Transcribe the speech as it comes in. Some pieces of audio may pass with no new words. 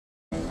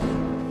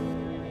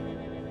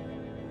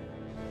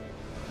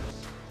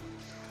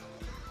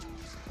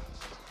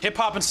Hip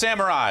hop and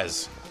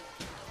samurais.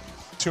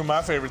 Two of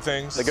my favorite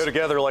things. They go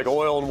together like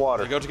oil and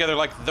water. They go together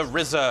like the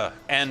RZA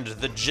and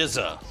the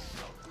Jizza.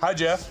 Hi,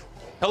 Jeff.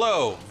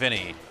 Hello,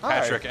 Vinny, Hi.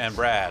 Patrick, and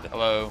Brad.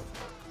 Hello.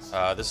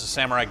 This is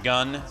Samurai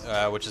Gunn,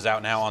 which is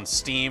out now on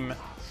Steam.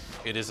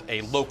 It is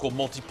a local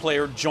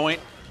multiplayer joint.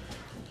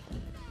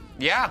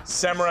 Yeah.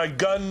 Samurai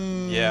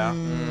Gunn. Yeah.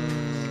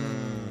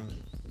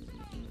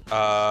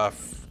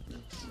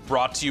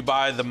 Brought to you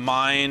by the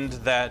mind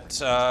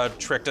that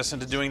tricked us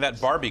into doing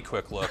that Barbie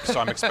quick look. So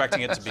I'm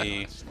expecting it to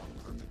be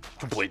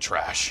complete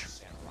trash.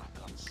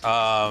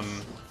 So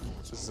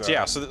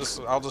yeah, so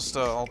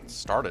I'll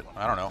start it.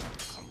 I don't know.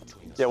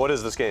 Yeah, what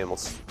is this game? All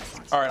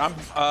right,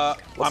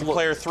 I'm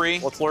player 3.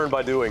 Let's learn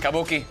by doing.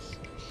 Kabuki.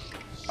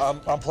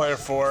 I'm player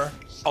 4.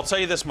 I'll tell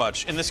you this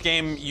much. In this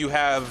game, you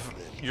have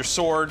your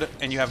sword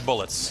and you have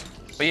bullets.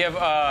 But you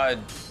have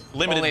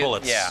Limited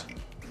bullets. Yeah.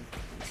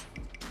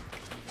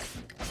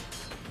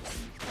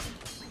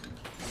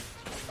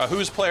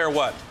 Who's player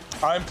what?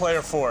 I'm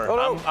player 4. Oh,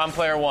 no. I'm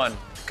player 1.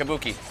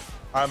 Kabuki.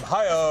 I'm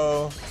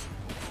Hi-Oh.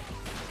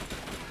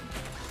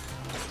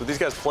 Do these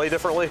guys play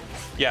differently?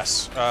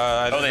 Yes.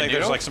 I they think do?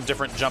 there's like some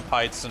different jump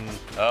heights, and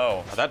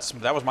Oh.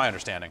 that was my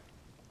understanding.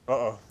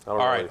 Uh-oh. I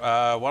don't All really-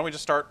 right. Why don't we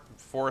just start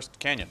Forest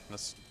Canyon?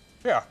 That's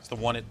Yeah. the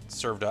one it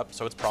served up,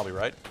 so it's probably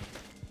right.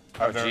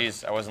 Oh, I've never-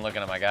 jeez. I wasn't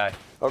looking at my guy.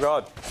 Oh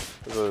God.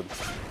 There's a...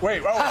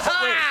 Wait, wait.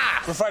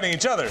 We're fighting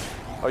each other.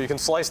 Oh, you can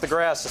slice the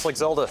grass just like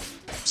Zelda.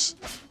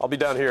 I'll be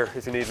down here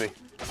if you need me.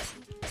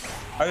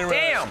 I didn't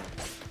realize, Damn!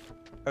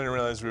 I didn't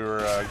realize we were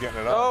getting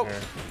it Oh. on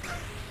here.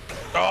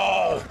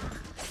 Oh!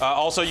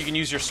 Also, you can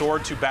use your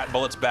sword to bat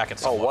bullets back at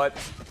Oh, someone. what?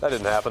 That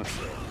didn't happen.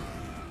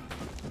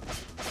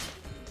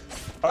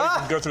 Oh, you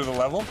can go through the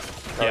level?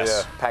 Oh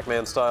Yes. yeah,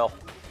 Pac-Man style.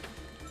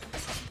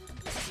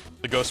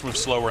 The ghost moves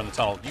slower in the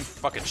tunnel. You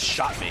fucking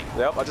shot me.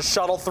 Yep, I just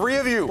shot all 3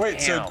 of you. Wait,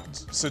 Damn.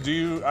 so do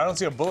you, I don't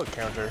see a bullet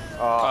counter.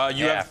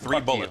 You yeah, have 3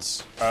 fuck you.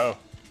 bullets. Oh.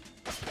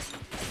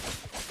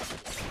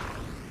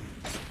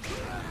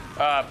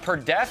 Per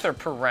death or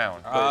per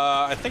round?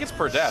 I think it's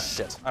per death.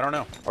 Shit. I don't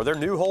know. Are there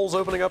new holes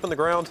opening up in the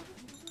ground?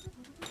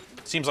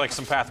 Seems like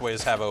some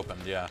pathways have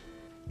opened, yeah.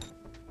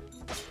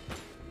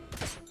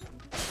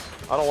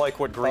 I don't like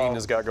what green Oh.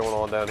 has got going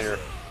on down here.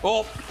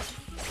 Well,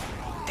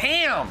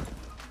 Damn!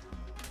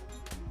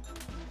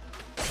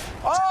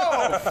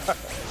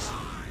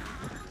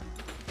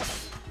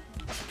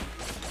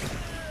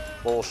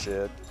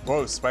 Bullshit.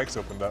 Whoa, spikes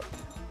opened up.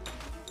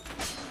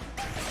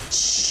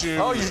 Shoot.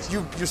 Oh,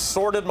 you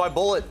sorted my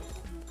bullet.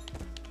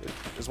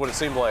 Is what it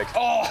seemed like.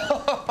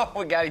 Oh,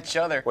 we got each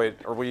other. Wait,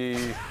 are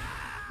we...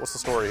 What's the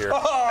story here?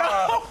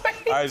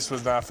 I just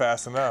was not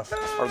fast enough.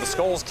 Are the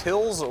skulls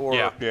kills or...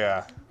 Yeah.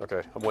 Yeah.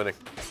 Okay, I'm winning.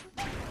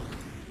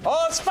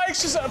 Oh,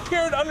 spikes just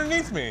appeared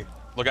underneath me.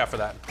 look out for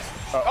that.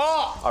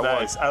 Oh! I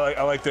Nice. won.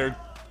 I like their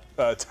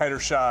tighter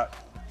shot.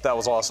 That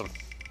was awesome.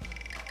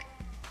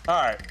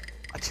 All right.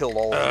 I killed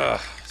all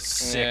of you.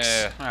 6.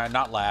 Yeah. All right,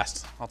 not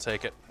last. I'll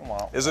take it.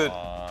 Is it...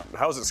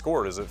 How is it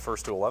scored? Is it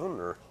first to 11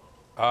 or...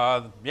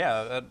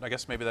 Yeah, I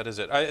guess maybe that is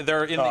it.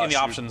 They're in the shoot.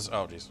 options.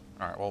 Oh, geez.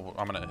 All right. Well,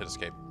 I'm gonna hit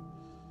escape.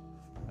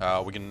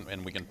 We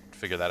can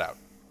figure that out.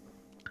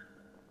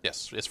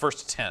 Yes, it's first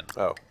to 10.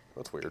 Oh,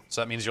 that's weird.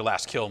 So that means your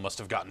last kill must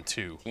have gotten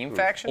 2. Team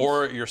factions?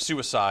 Or your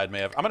suicide may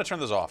have. I'm gonna turn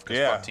this off because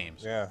Yeah. fuck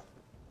teams. Yeah.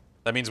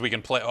 That means we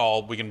can play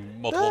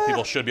multiple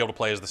people should be able to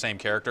play as the same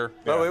character.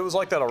 No, it was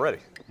like that already.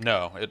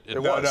 No, it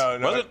was. No.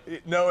 Was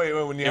it? No, wait.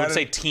 When you It had would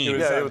say team.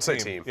 Yeah, it have would say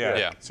team. Yeah.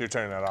 Yeah. So you're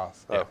turning that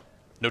off. Yeah.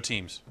 No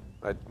teams.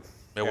 I,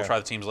 Maybe we'll try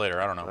the teams later.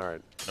 I don't know. all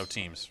right. No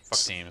teams. Fuck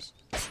teams.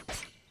 I'm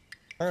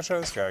gonna try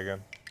this guy again.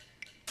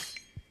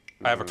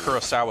 I have a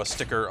Kurosawa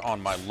sticker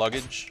on my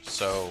luggage,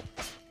 so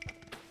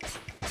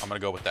I'm gonna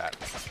go with that.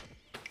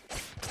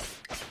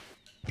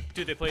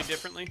 Do they play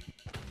differently?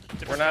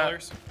 Different We're not-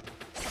 colors?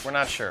 We're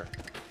not sure.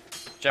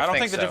 Jeff I don't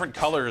think thinks the so. different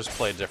colors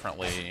play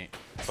differently,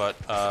 but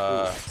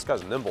this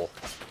guy's nimble.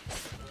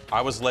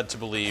 I was led to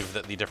believe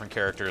that the different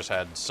characters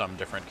had some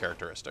different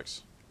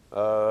characteristics. The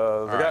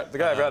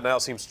guy I've got now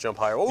seems to jump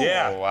higher. Ooh,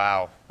 Yeah. Oh,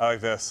 wow. I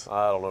like this.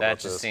 I don't know That about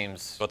just this.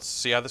 seems... Let's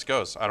see how this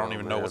goes. I don't Oh,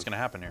 even know man. what's gonna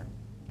happen here.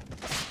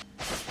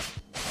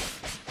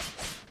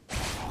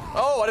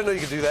 Oh, I didn't know you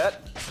could do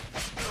that.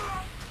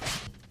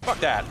 Fuck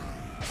that.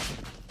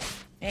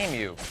 Aim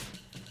you.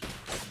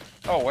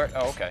 Oh, where?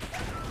 Oh, okay.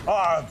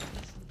 Ah,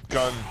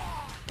 gun.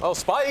 Oh,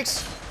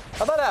 spikes.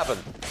 How'd that happen?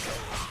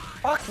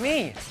 Fuck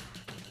me.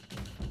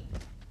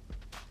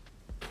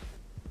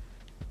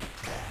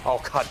 Oh,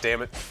 god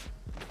damn it.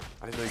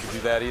 I didn't know you could do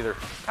that either.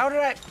 How did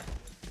I...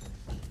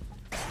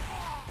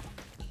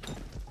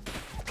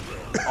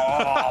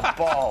 Oh,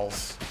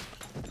 balls.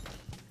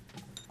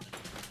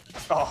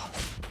 Oh.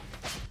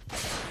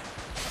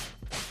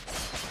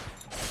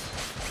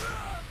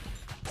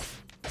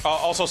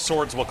 Also,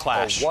 swords will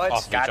clash Oh, what?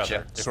 off of Gotcha. each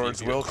other. if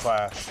Swords you- will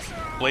clash.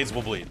 Blades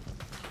will bleed.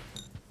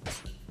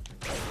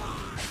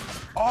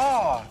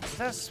 Oh, is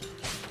that a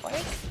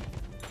spike?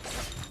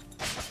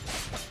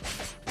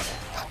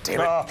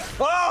 Damn it. Oh,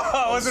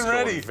 I wasn't It's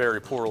going ready.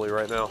 very poorly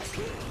right now.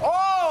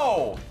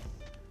 Oh!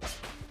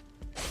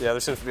 Yeah, there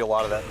seems to be a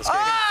lot of that in this game.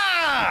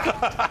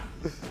 Ah!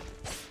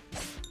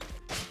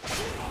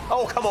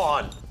 Oh, come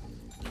on.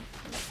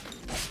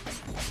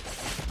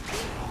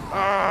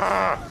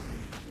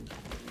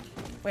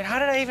 Wait, how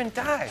did I even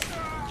die?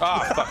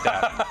 Oh, fuck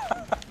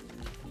that.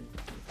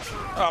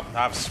 Oh,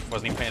 I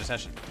wasn't even paying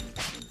attention.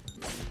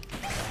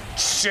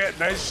 Shit,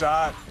 nice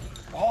shot.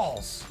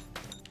 Balls.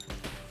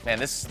 Man,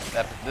 this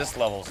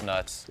level's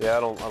nuts. Yeah, I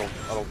don't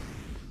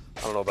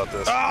know about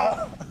this.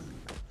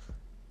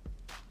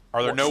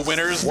 Are there no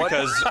winners What?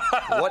 because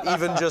What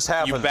even just you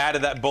happened?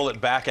 batted that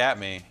bullet back at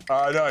me?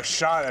 No, a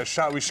shot.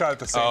 We shot at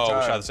the same Oh, time.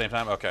 we shot at the same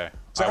time? Okay.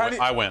 So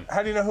I win.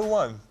 How do you know who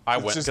won? I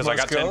It's win, just 'cause I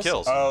most got 10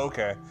 kills. Oh,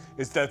 okay.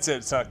 That's it.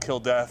 It's not kill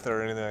death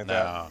or anything like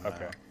that. No,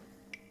 Okay.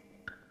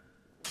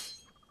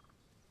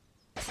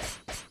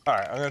 All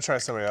right, I'm gonna try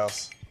somebody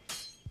else.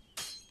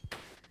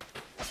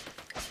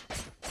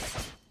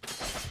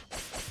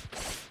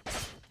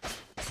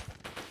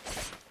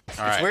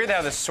 All right. It's weird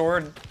how the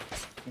sword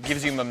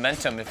gives you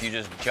momentum if you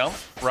just jump.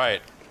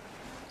 Right.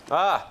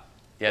 Ah.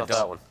 Yeah, Not don't.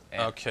 that one.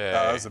 Yeah. Okay. Oh,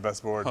 that was the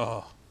best board.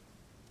 Oh.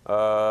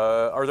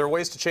 Are there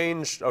ways to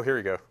change? Oh, here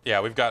you go.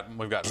 Yeah, we've got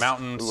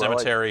mountain, Ooh,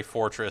 cemetery,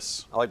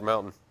 fortress. I like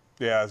mountain.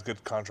 Yeah, it's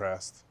good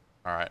contrast.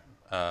 All right.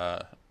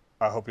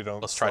 I hope you don't.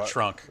 Let's try slide-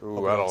 trunk. Ooh,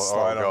 hope you I don't.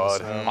 slide Oh on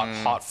the god.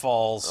 snow. Hot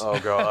falls. Oh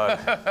god.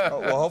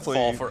 Well, hopefully.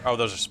 Fall for. Oh,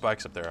 those are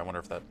spikes up there. I wonder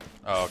if that.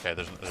 Oh, okay.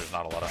 There's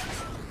not a lot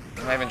of.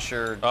 I'm not even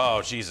sure.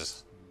 Oh,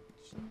 Jesus.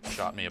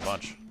 Shot me a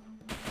bunch.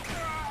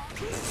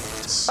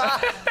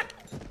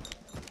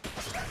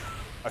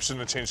 I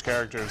shouldn't have changed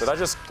characters. Did I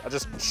just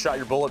shot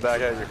your bullet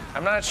back at you?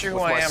 I'm not sure who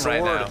With I my am right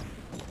sword. now.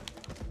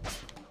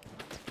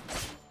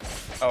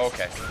 Oh,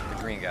 okay.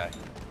 The green guy.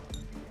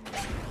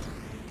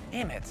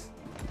 Damn it.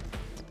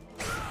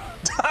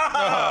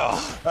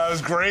 That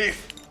was great.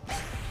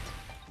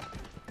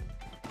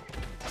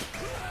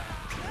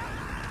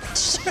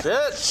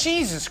 Shit.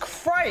 Jesus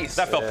Christ!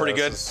 That felt pretty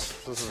good.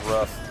 This is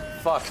rough.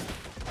 Fuck.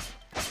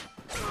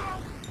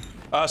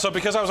 So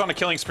because I was on a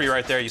killing spree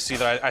right there, you see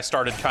that I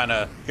started kind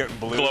of Getting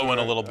blue. glowing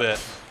a little bit.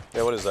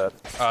 Yeah, what is that?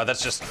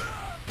 That's just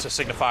to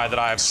signify that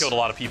I've killed a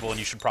lot of people and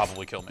you should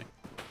probably kill me.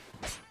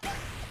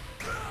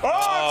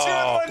 Oh, 2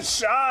 in 1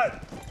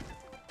 shot.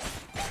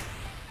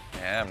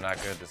 Yeah, I'm not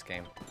good at this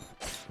game.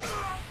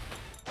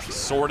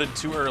 Sorted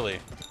too early.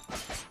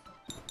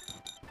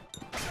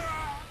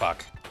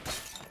 Fuck.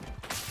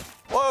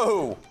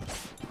 Whoa!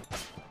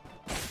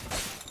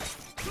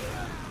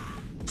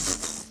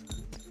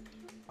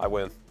 I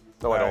win.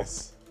 No, I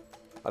Nice.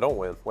 don't. I don't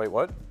win. Wait,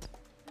 what?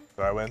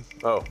 Did I win?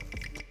 Oh,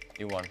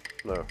 You won.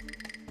 no.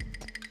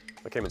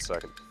 I came in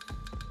second.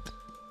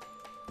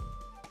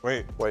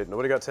 Wait, Wait,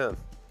 nobody got 10.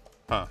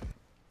 Huh.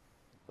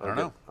 I don't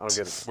know. I don't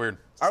get it. Weird.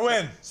 I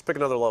win. Let's pick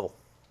another level.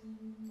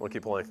 I want to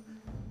keep playing.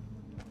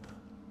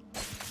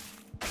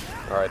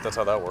 All right, that's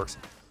how that works.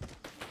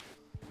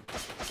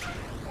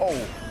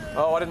 Oh.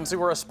 Oh, I didn't see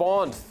where I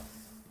spawned.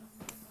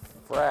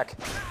 Frack.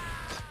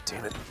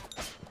 Damn it.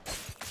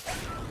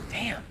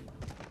 Damn.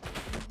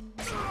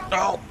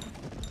 Oh.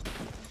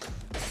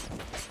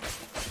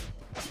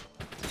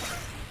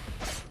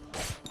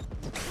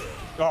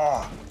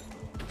 Oh,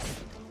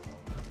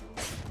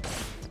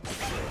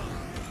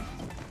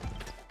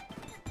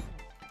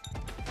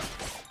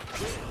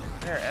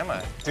 Where am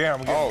I?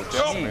 damn, I'm Oh,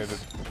 getting decimated.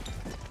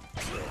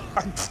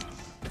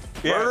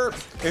 Yeah, Murder.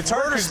 it's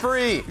hard Murder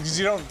spree. because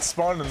you don't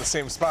spawn in the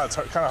same spot. It's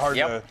kind of hard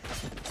Yep.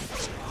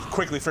 to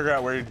quickly figure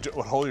out where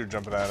what hole you're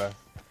jumping out of.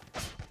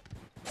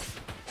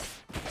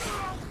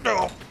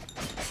 Oh,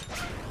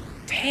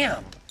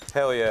 Damn.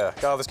 Hell yeah.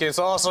 God, this game's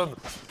awesome.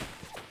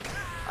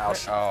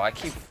 Ouch. Oh, I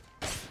keep.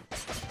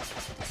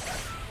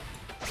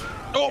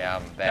 Oh. Yeah,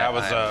 I'm bad. That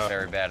was I'm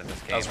very bad at this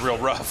game. that was real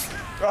rough.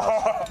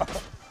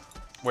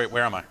 Wait,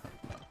 where am I?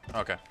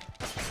 Okay.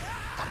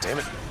 Damn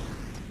it.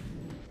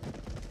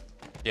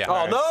 Yeah. Oh,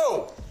 alright.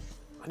 no!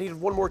 I needed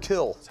one more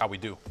kill. That's how we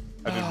do.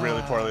 I did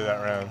really poorly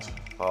that round.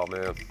 Oh,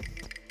 man.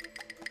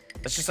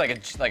 That's just like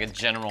a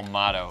general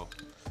motto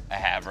I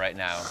have right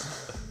now.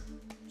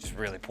 Just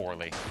really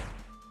poorly.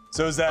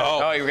 So is that?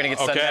 Oh, you were gonna get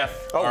sudden Okay.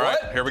 death. Oh, All right,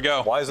 what? here we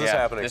go. Why is this Yeah,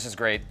 happening? This is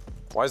great.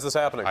 Why is this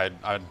happening?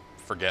 I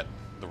forget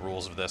the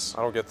rules of this.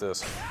 I don't get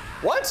this.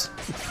 What?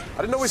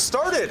 I didn't know we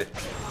started.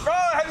 Oh,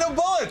 I had no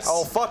bullets.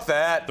 Oh, fuck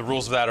that. The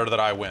rules of that are that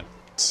I win.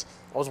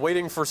 I was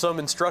waiting for some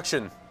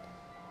instruction.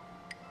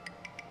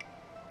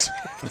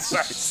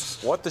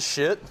 What the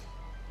shit?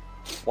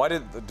 Why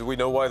do we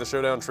know why the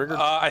showdown triggered?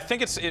 I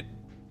think it's it.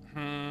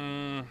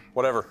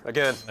 Whatever.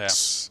 Again. Yeah.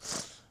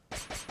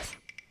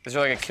 Is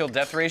there like a kill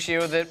death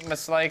ratio that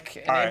must like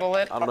enable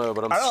it? I don't know,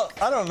 but I'm.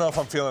 I don't know if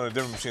I'm feeling a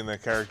difference between the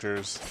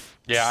characters.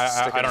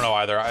 Yeah, I don't know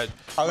either. I'm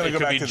gonna it go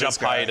could back be to jump this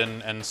guy. height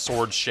and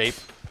sword shape.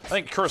 I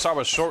think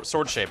Kurosawa's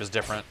sword shape is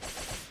different.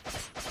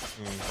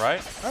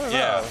 Right? I don't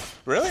Yeah. know.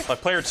 Really?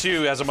 Like player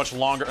 2 has a much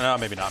longer. No,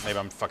 maybe not. Maybe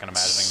I'm fucking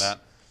imagining that.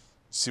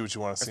 See what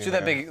you want to see.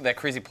 Let's do that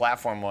crazy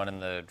platform one in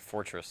the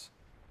fortress.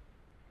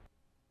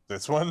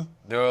 This one?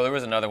 There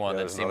was another one Yeah,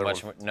 that there's seemed another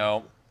much. one.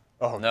 No,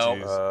 Oh, No. jeez.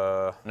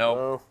 no, No.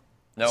 no.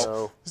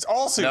 No. These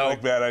all seem No.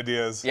 like bad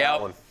ideas. Yeah.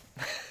 One.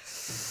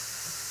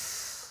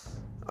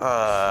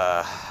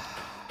 Oh,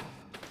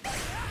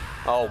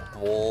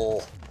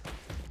 bull.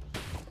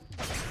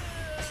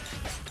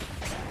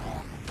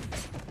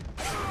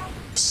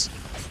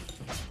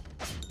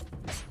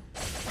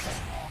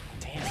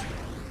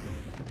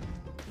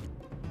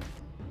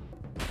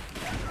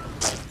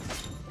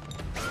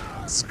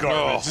 This is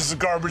garbage. This is a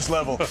garbage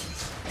level.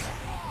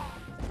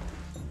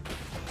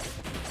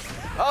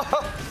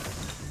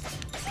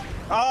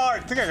 Oh, I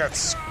think I got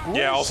squished.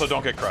 Yeah, also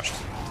don't get crushed.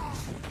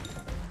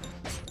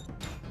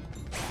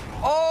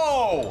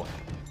 Oh!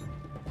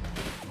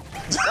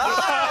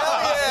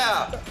 Hell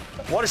yeah!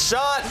 What a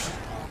shot!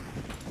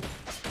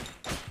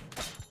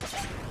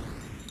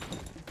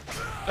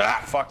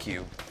 Ah, fuck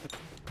you.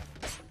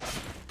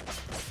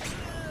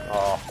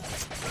 Oh.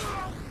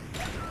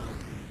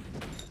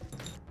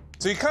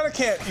 So you kind of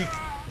can't. You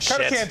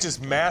kind of can't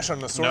just mash on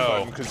the sword No.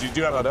 button because you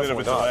do have a bit of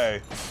a definitely not.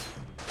 delay.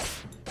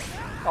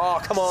 Oh,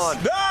 come on.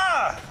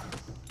 Ah!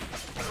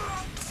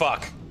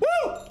 Fuck.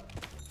 Woo!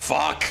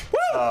 Fuck.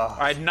 Woo!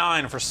 I had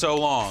 9 for so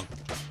long.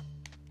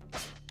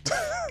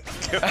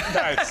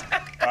 Nice.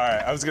 All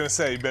right, I was gonna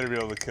say you better be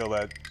able to kill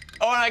that.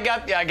 Oh, and I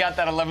got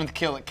that 11th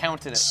kill. It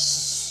counted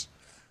it.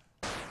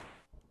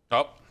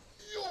 Oh.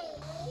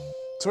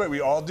 So wait,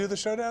 we all do the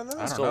showdown then?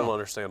 I still don't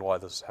understand why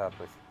this is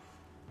happening.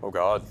 Oh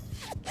God.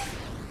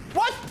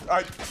 What?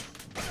 I.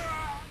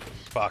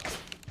 Fuck.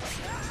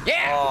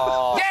 Yeah!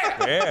 Oh.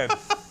 Yeah! Man.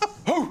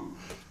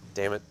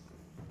 Damn it.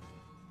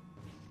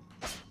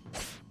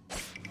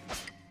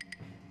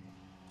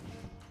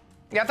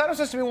 Yeah, I thought it was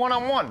supposed to be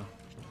one-on-one.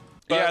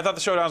 Yeah, I thought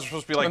the showdowns were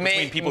supposed to be like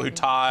between people who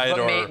tied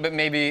or But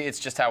maybe it's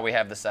just how we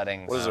have the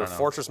settings. What is I there? don't know.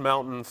 Fortress,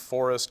 mountain,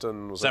 forest,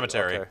 and was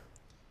Cemetery. Okay.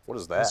 What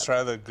is that? Let's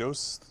try the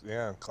ghost.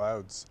 Yeah,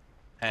 clouds.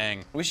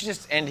 hang. We should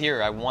just end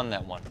here. I won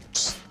that one.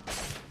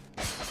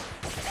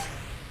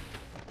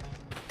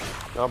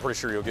 No, I'm pretty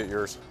sure you'll get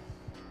yours.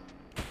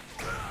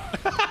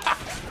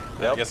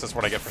 I guess that's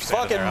what I get for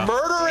standing Fucking there, huh?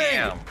 murdering!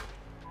 Damn.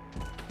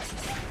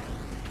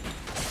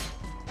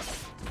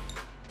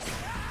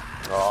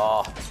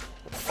 Oh,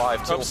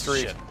 5 kill Oops,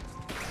 streak. shit.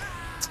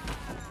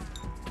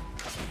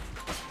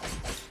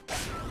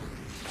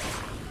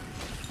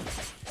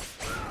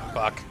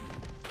 Fuck.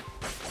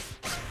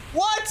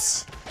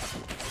 What?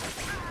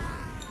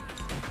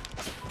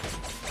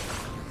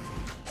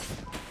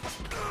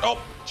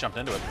 Oh, jumped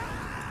into it.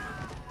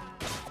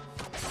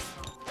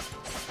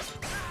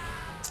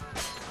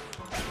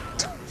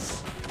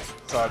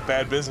 Saw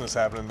bad business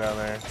happening down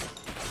there.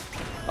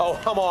 Oh,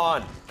 come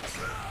on.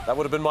 That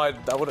would have been my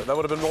that would have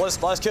been the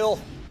last kill.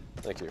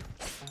 Thank you.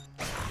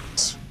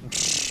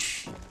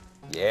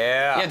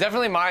 Yeah. Yeah,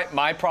 definitely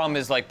my problem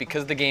is like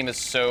because the game is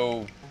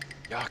so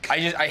Yuck.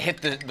 I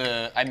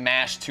hit I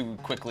mashed too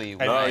quickly.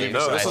 when know, I you used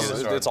know, to- this I is- did the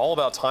start. it's all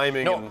about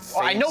timing No, and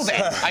I know fates.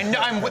 that. I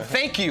know.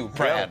 Thank you,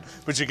 Brad.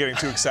 But you're getting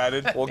too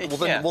excited. Well,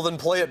 then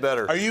play it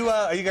better. Are you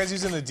guys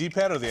using the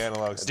D-pad or the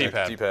analog stick?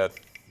 D-pad. D-pad.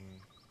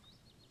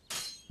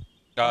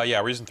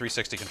 Yeah, we're using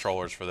 360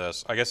 controllers for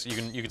this. I guess you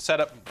can set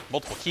up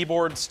multiple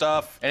keyboard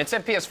stuff. And it's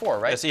at PS4,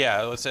 right?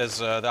 Yeah, it says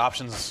the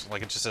options,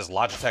 like it just says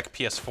Logitech,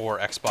 PS4,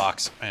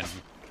 Xbox, and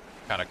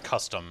kind of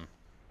custom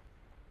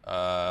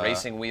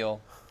Racing wheel.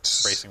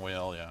 racing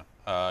wheel,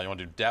 yeah. You want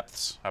to do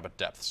depths? How about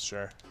depths?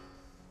 Sure.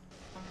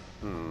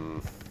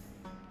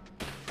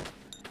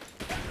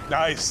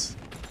 Nice.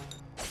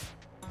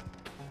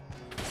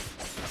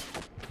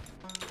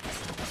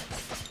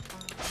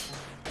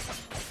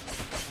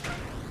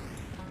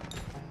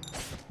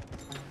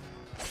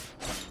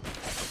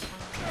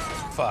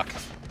 Fuck.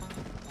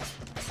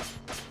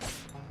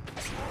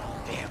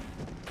 Damn.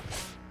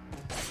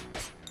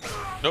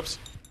 Oops.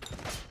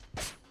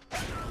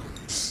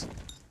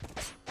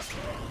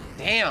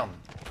 Damn.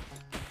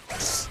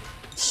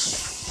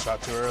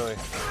 Shot too early.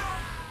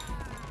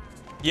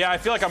 Yeah, I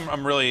feel like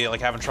I'm really like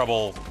having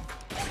trouble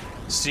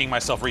seeing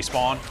myself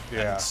respawn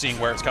Yeah. and seeing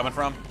where it's coming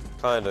from.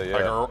 Kinda,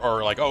 yeah. Like,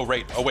 or like, oh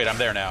wait, I'm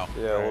there now.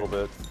 Yeah, a little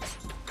bit.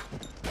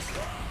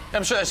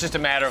 I'm sure that's just a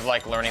matter of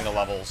like learning the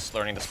levels,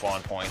 learning the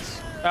spawn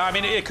points. I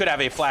mean, it could have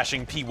a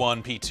flashing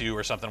P1, P2,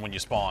 or something when you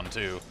spawn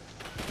too.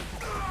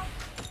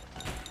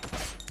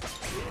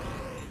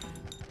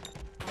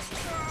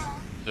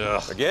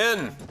 Ugh.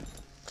 Again.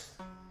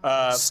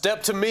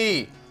 Step to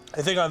me.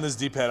 I think on this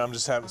D-pad, I'm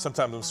just having.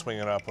 Sometimes I'm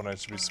swinging up when I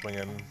should be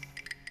swinging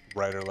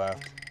right or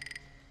left.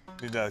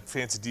 Need a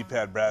fancy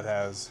D-pad Brad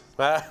has.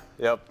 Ah,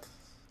 yep.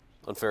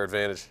 Unfair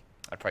advantage.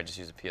 I'd probably just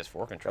use a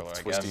PS4 controller,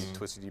 I Twisty, guess.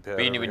 twisty D-pad.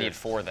 But you over would here. need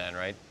 4 then,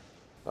 right?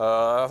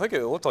 I think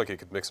it looked like it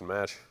could mix and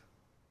match.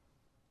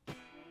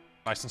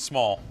 Nice and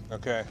small.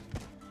 Okay.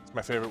 It's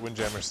my favorite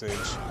Windjammer stage.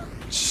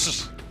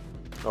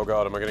 Oh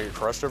God, am I gonna get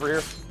crushed over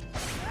here?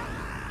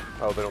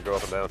 Oh, they don't go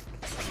up and down.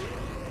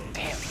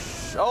 Damn.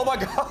 Oh my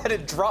God,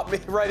 it dropped me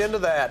right into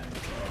that.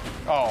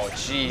 Oh,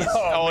 jeez.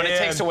 Oh, And it man.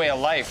 takes away a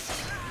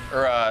life.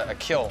 Or a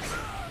kill.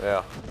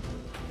 Yeah.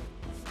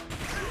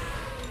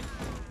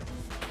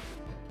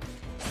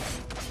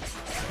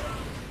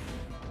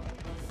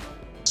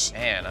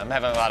 Man, I'm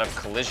having a lot of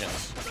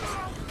collisions.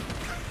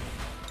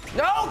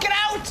 No, get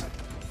out!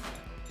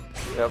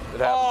 Yep, it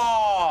happened.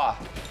 Oh!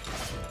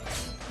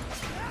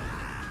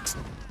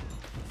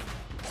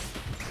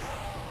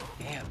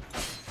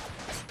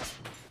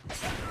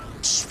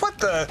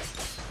 the?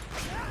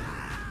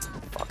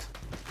 Fuck.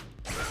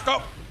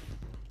 Oh!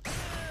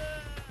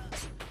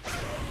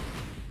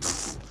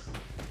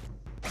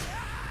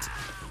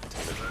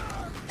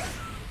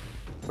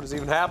 What is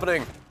even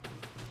happening?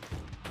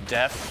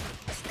 Death.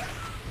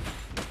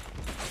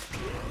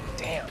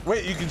 Damn.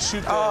 Wait, you can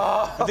shoot.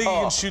 I think you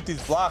can shoot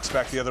these blocks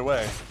back the other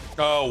way.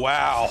 Oh,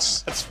 wow.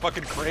 That's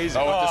fucking crazy.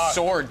 Oh, with the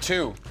sword,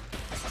 too.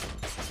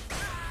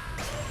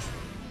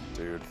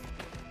 Dude.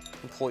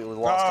 Completely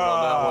lost it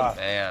on that one.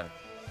 Man.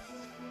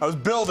 I was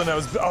building.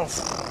 Oh.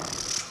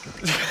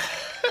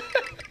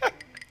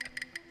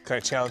 Can I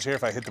challenge here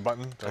if I hit the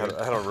button? I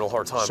had a real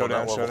hard time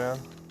Showdown, on that level. showdown.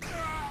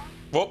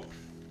 Whoop.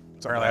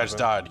 Apparently I just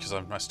happened. died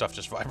because my stuff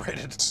just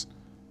vibrated.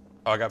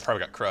 Oh, probably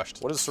got crushed.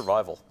 What is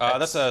survival?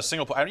 That's a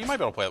single player. You might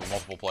be able to play it with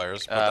multiple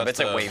players. But it's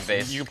like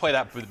wave-based. You can play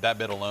that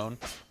bit alone.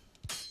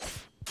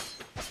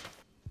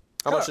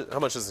 How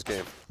much is this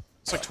game?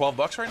 It's like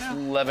 $12 right now?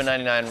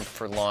 $11.99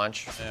 for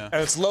launch. Yeah.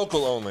 And it's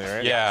local only,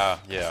 right? Yeah,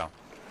 yeah.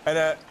 And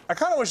I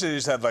kind of wish they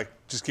just had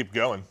just keep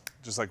going,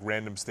 just like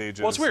random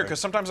stages. Well, it's weird like- because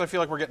sometimes I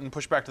feel like we're getting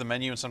pushed back to the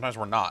menu and sometimes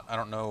we're not. I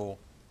don't know.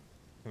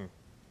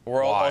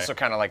 We're Why? also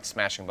kind of like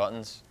smashing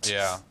buttons.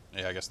 Yeah,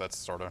 I guess that's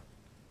sort of.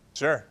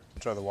 Sure.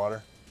 Try the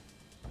water.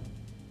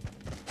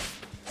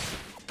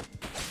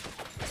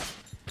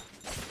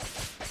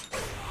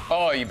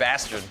 Oh, you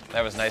bastard.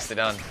 That was nicely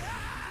done.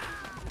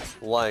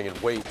 Lying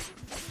in wait.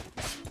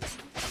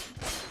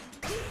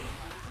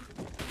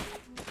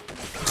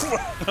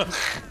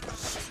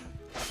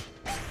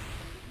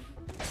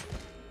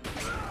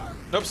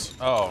 Oops.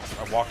 Oh,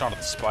 I walked onto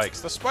the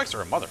spikes. The spikes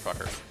are a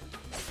motherfucker.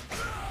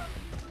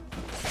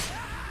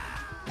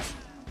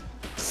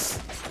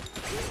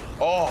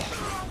 Oh.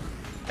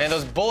 And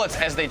those bullets,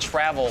 as they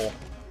travel.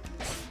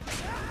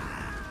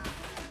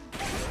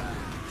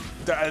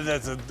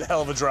 That's a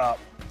hell of a drop.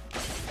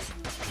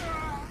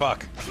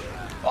 Fuck.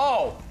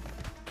 Oh.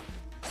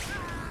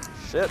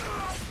 Shit.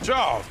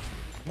 Joe!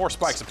 More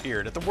spikes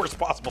appeared at the worst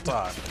possible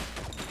time.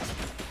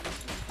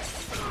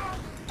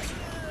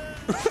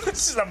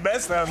 It's just a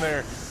mess down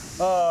there.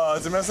 Oh,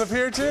 it's a mess up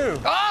here too.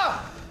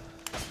 Ah!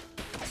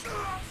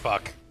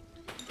 Fuck.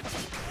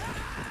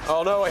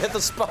 Oh no, I hit the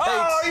spikes.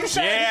 Oh, you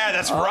shot Yeah,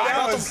 that's right.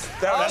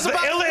 That was the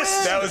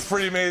illest. That was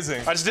pretty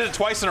amazing. I just did it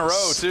twice in a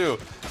row, too.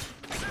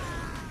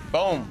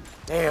 Boom.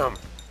 Damn.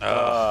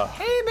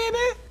 Hey,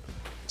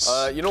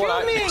 baby. You know what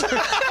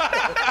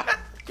I?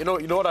 you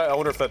know what I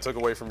wonder if that took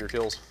away from your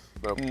kills.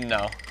 No.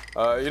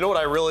 No. You know what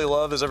I really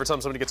love is every time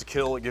somebody gets a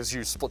kill, it gives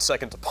you a split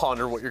second to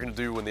ponder what you're gonna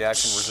do when the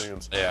action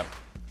resumes. Yeah.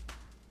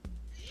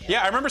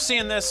 Yeah, I remember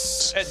seeing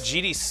this at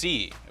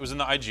GDC. It was in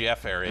the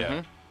IGF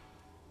area.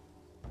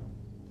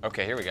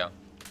 Okay, here we go.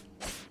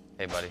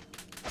 Hey, buddy.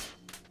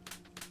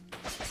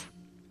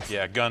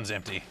 Yeah, gun's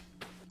empty.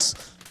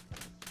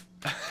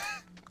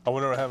 I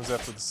wonder what happens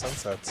after the sun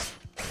sets.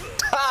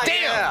 Ah,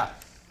 Damn! yeah.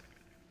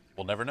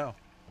 We'll never know.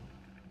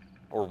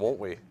 Or won't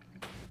we?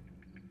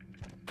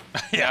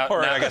 Yeah, No,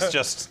 or no. I guess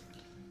just.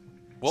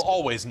 We'll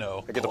always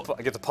know. I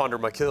get to ponder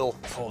my kill.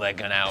 Pull that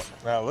gun out.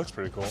 Wow, it looks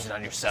pretty cool.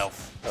 On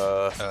yourself.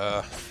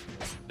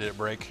 Did it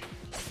break?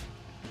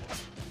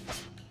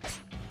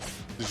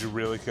 Did you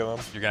really kill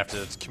him? You're gonna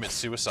have to commit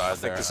suicide I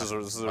think there. this is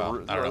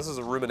Well, I don't this know. is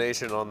a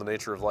rumination on the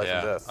nature of life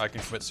and Yeah, death. I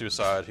can commit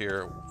suicide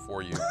here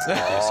for you. Hit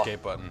the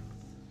escape button.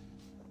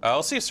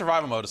 Let's see if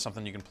survival mode is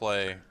something you can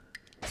play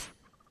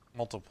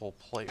multiple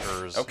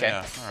players. Okay, Yeah,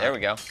 all there right. we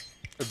go.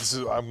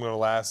 I'm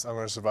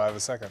gonna survive a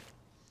second.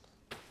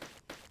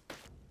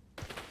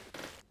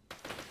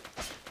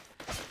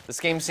 This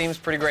game seems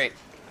pretty great.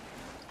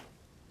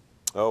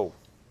 Oh,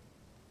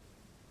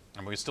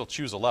 I mean, we still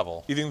choose a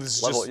level. You think this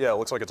is level. just? Yeah, it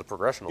looks like it's a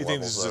progression of You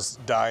think levels. this is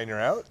just die and you're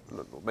out?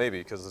 Maybe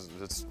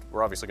because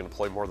we're obviously going to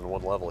play more than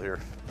one level here.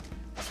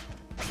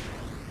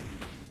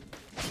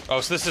 Oh,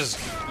 so this is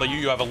like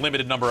you have a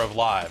limited number of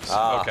lives.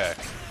 Ah. Okay.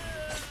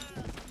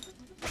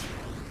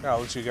 Yeah, I'll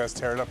let you guys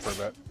tear it up for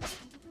a bit.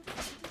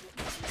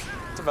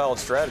 It's a valid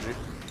strategy.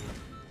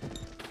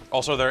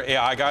 Also, there are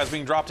AI guys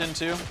being dropped in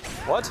too.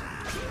 What?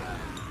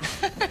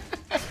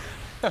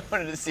 I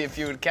wanted to see if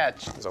you would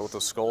catch. Is that what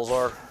those skulls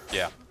are?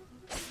 Yeah.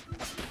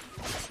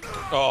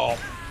 Oh.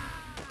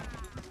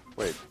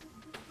 Wait,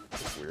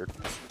 that's weird.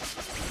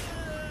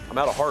 I'm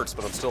out of hearts,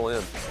 but I'm still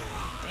in.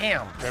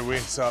 Damn. Maybe we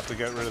still have to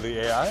get rid of the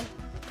AI? I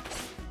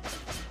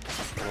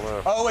don't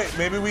know. Oh wait,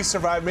 maybe we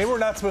survive. Maybe we're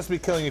not supposed to be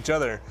killing each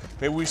other.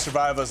 Maybe we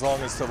survive as long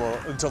as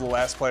until the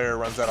last player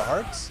runs out of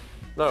hearts.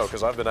 No,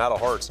 because I've been out of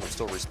hearts and I'm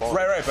still respawning.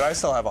 Right, but I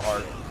still have a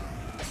heart.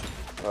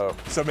 Oh,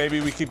 So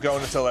maybe we keep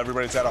going until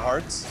everybody's out of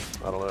hearts.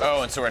 I don't know.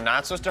 Oh, and so we're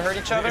not supposed to hurt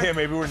each other? Yeah,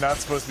 maybe we're not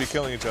supposed to be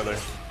killing each other.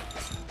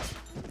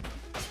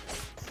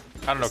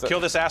 I don't know. Kill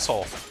this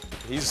asshole.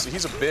 He's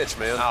a bitch,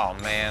 man. Oh,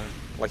 man.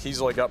 Like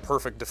he's like got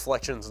perfect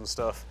deflections and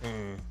stuff.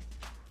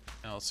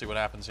 Now, let's see what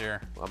happens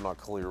here. I'm not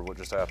clear what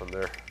just happened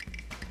there.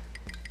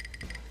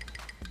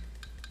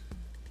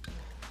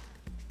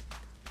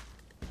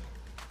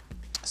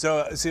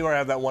 So see where I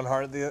have that one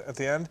heart at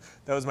the end?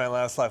 That was my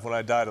last life. When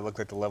I died, it looked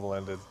like the level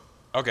ended.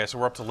 Okay, so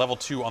we're up to level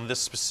 2 on this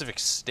specific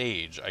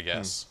stage, I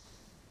guess.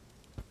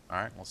 All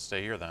right, let's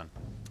stay here then.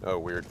 Oh,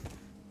 weird.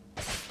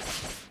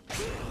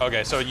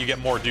 Okay, so you get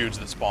more dudes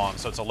that spawn,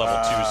 so it's a level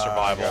 2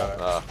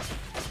 survival.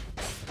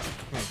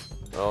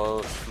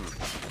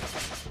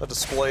 That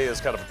display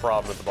is kind of a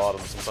problem at the bottom.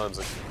 Sometimes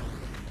it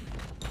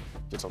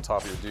gets on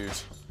top of your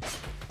dudes.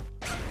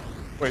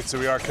 Wait, so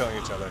we are killing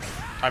each other?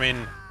 I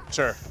mean,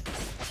 Sure.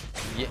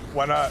 Yeah.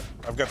 Why not?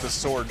 I've got this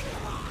sword.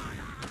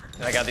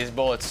 And I got these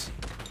bullets.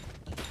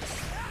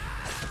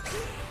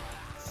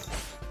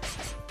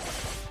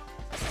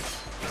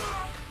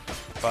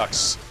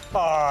 fucks.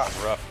 Ah,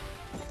 Rough.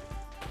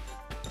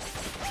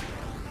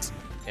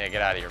 Yeah,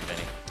 get out of here,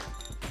 Vinny.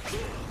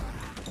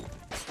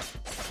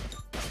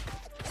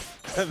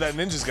 that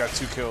ninja's got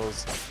 2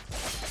 kills.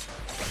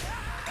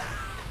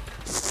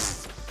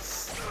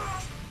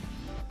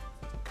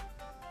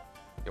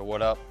 Yo,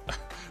 what up?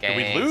 Did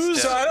we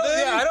lose? So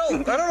I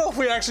don't know if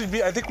we actually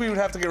beat. I think we would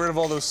have to get rid of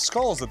all those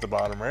skulls at the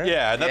bottom, right?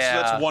 Yeah, that's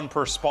Yeah. that's 1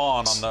 per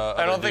spawn on the.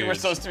 I don't think we're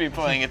supposed to be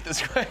playing it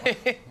this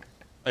way.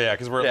 Yeah,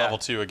 because we're at Yeah. level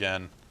 2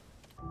 again.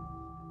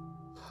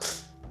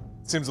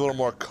 Seems a little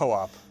more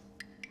co-op.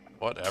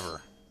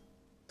 Whatever.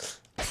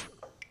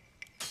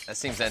 That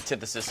seems the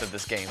antithesis of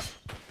this game.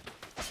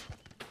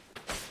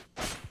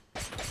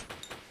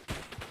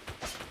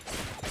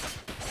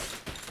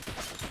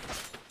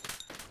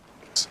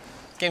 This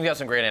game's got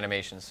some great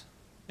animations.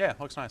 Yeah,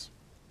 looks nice.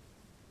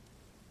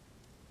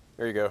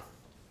 There you go.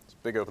 It's a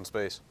big open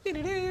space.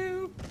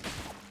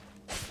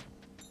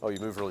 Oh, you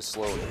move really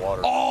slow in the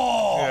water.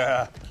 Oh!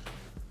 Yeah.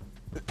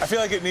 I feel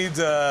like it needs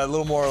a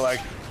little more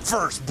like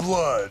first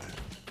blood.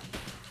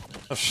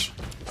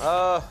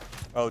 Oh,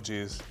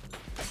 jeez.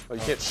 Oh, you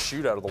can't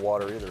shoot out of the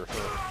water either.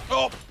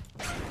 Oh!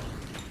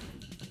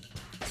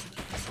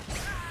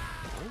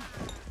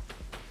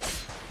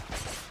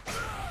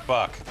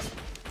 Fuck.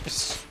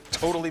 Just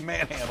totally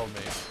manhandled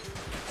me.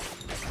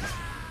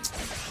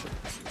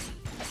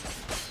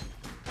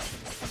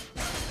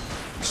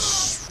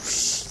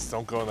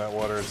 Don't go in that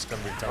water. It's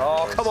gonna be time.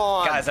 Oh, come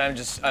on. Guys, I'm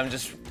just.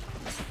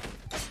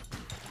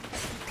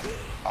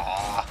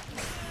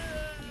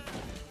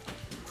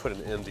 Put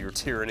an end to your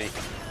tyranny.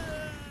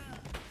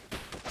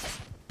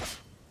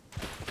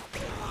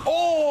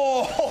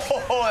 Oh,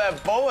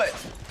 that bullet!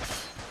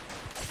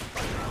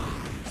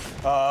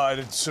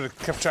 I should have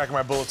kept track of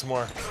my bullets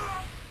more.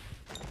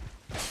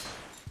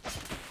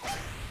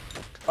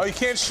 Oh, you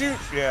can't shoot?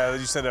 Yeah,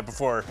 you said that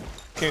before.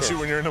 Can't shoot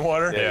when you're in the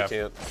water? Yeah, you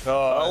can't.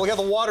 Oh, Oh, look how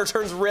the water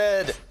turns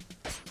red.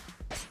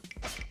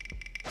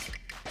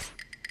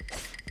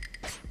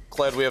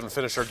 Glad we haven't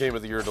finished our game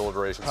of the year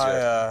deliberations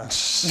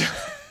yet.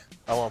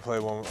 I want to play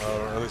one,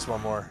 or at least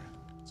one more.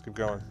 Let's keep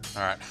going.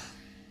 All right.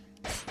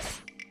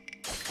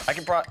 I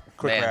can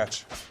Quick Man,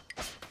 match.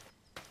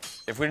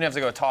 If we didn't have to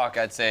go talk,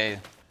 I'd say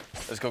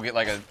let's go get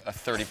like a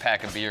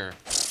 30-pack of beer.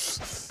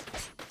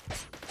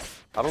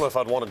 I don't know if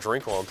I'd want to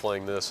drink while I'm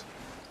playing this.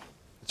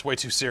 It's way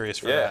too serious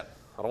for Yeah, that.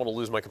 I don't want to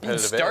lose my You can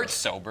competitive start edge.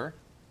 sober.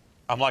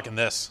 I'm liking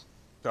this.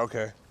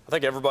 Okay. I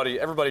think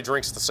everybody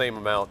drinks the same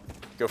amount.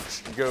 You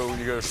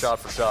go shot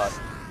for shot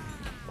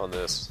on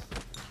this.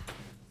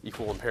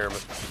 Equal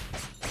impairment.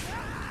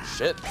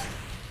 Shit.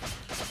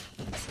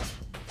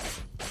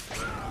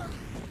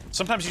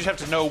 Sometimes you just have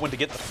to know when to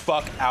get the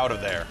fuck out of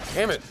there.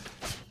 Damn it.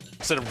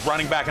 Instead of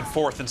running back and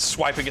forth and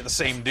swiping at the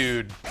same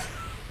dude.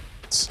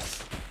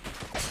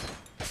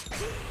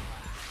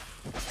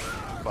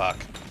 Fuck.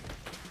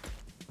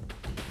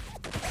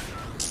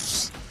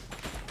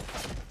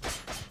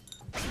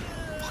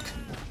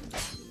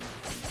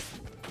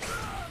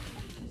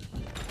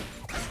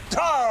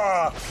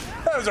 Ah!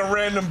 That was a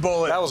random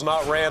bullet. That was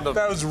not random.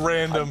 That was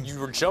random. You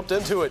were jumped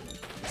into it.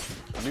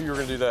 I knew you were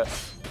gonna do that.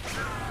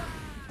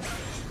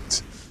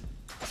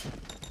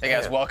 Hey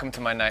guys, welcome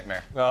to my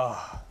nightmare.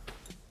 Oh.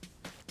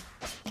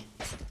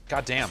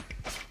 God damn.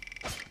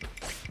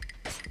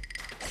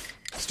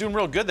 It's doing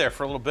real good there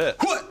for a little bit.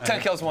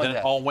 10 kills, 1 Then it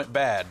death. all went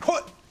bad.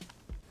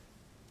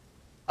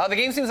 The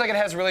game seems like it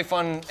has really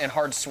fun and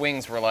hard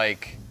swings where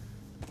like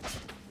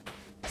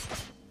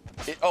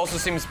it also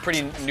seems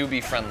pretty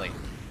newbie friendly.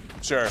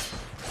 Sure.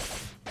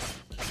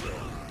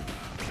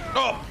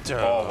 Oh,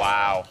 Oh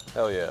wow.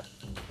 Hell yeah.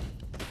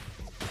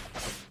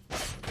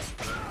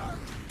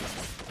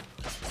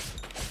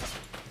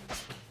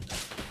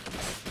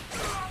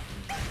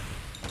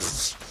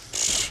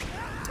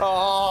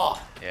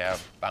 Oh. Yeah,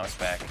 bounce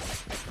back.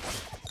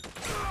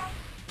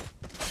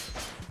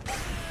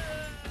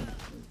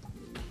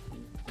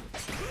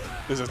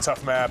 This is a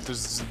tough map.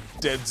 There's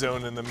a dead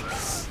zone in the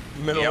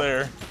middle Yep.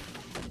 there.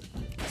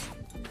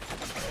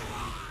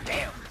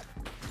 Damn.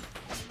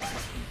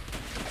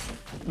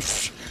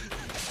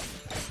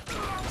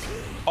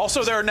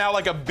 Also, there are now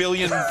like a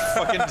billion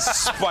fucking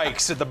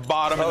spikes at the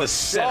bottom and the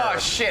center. Oh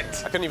shit.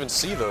 I couldn't even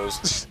see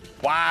those.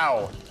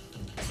 Wow.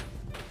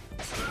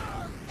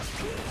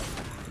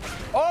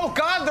 Oh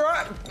god, there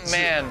are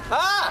man.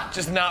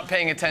 Just not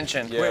paying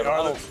attention. Yeah, Wait, I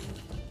are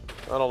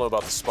don't know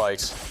about the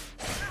spikes.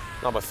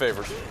 Not my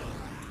favorite.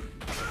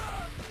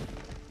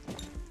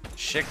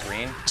 Shit,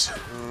 Green.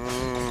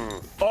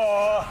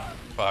 Oh,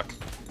 Fuck.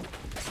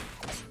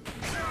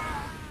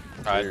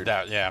 Weird.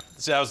 Yeah.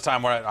 See, that was the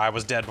time where I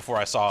was dead before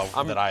I saw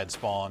that I had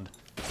spawned.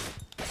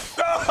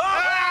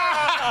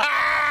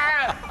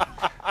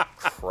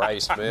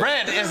 Christ, man.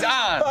 Red is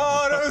on.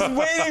 Oh, and I was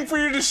waiting for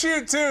you to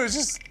shoot too. It's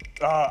just,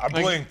 I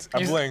blinked.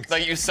 I blinked.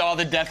 Like you saw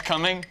the death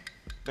coming.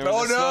 There was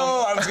Oh a no!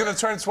 slow- I was gonna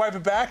try and swipe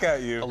it back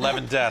at you.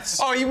 11 deaths.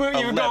 Oh, you were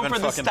going 11 for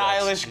the fucking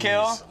stylish deaths.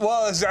 kill. Jeez.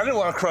 Well, I didn't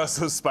want to cross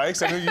those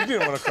spikes. I knew you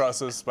didn't want to cross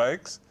those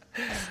spikes.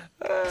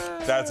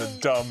 That's a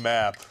dumb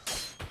map.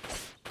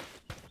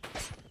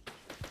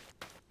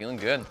 Feeling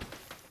good.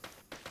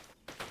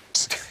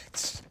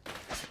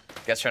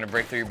 Guys trying to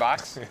break through your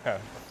box? Yeah.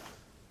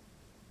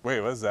 Wait,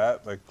 what's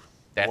that? Like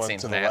That one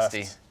seems to the nasty.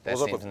 left. That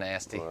What's up seems with-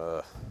 nasty.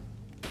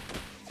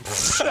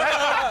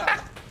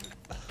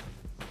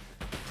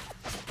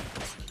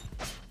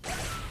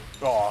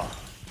 Oh.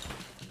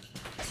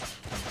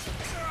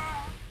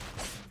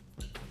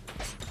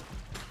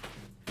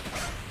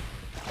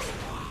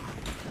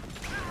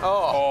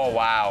 Oh,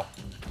 wow.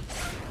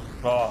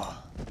 Oh.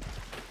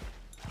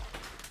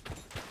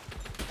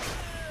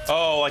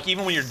 Oh, like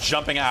even when you're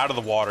jumping out of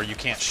the water, you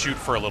can't shoot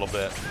for a little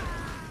bit.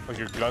 Like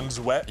your gun's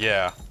wet?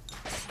 Yeah.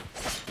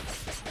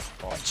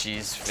 Oh,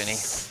 jeez, Vinny.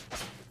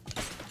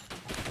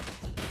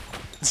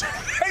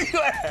 You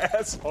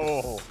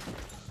asshole.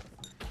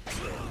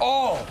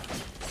 Oh!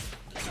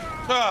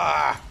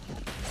 Ah!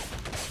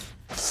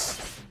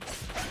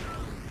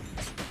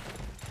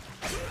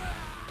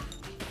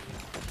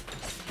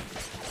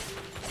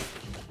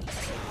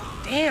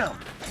 Damn!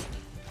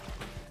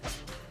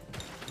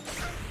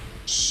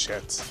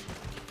 Shit.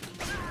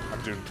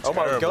 I'm doing Oh,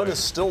 my gun terribly. is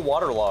still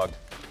waterlogged.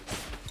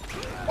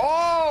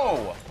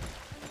 Oh!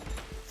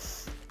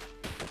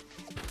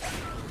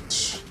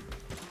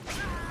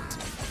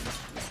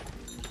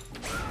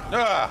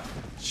 Ah!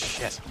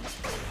 Shit.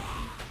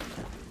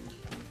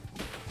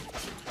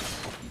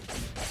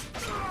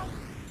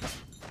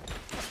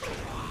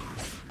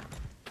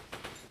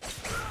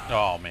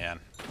 Oh man,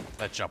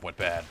 that jump went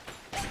bad.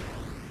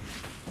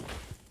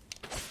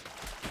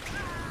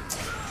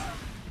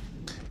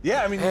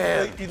 Yeah, I mean,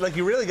 like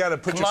you really got to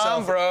put Come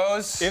on, yourself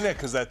bros. in it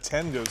because that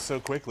 10 goes so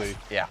quickly.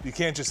 Yeah. You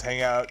can't just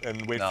hang out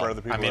and wait No. for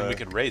other people. I mean, to... we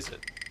could raise it.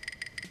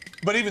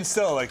 But even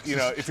still, like, you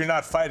know, if you're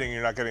not fighting,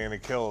 you're not getting any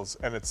kills,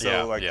 and it's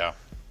so like yeah.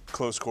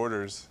 close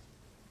quarters.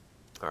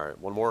 All right,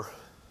 one more.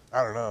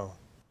 I don't know.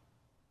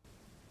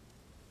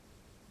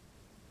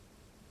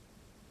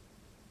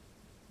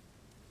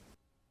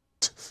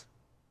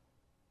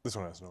 This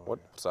one has no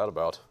idea. What's that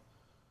about?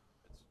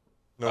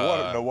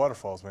 No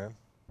waterfalls, man.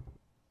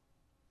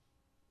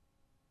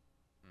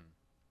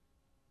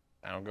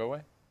 I don't go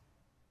away.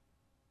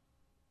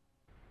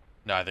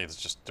 No, I think it's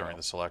just during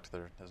the select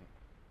there isn't.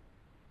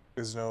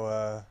 There's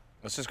no.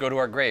 Let's just go to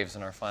our graves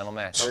in our final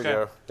match. There Okay. you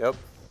go. Yep.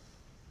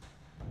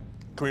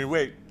 Can we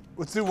wait?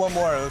 Let's do one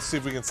more. Let's see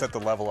if we can set the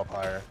level up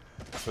higher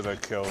for the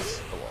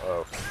kills.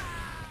 Oh.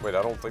 Wait,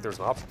 I don't think there's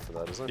an option for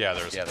that, is there? Yeah,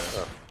 there's. Yeah, there's.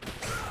 Oh.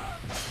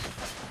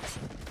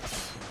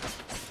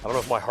 I don't know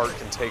if my heart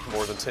can take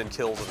more than 10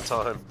 kills at a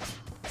time.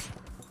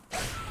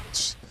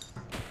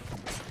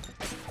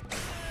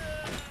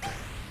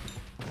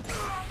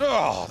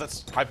 Oh,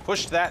 that's. I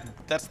pushed that.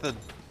 That's the.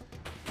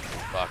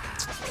 Fuck.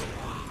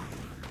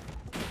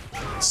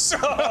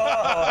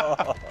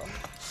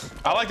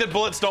 I like that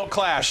bullets don't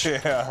clash.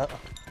 Yeah.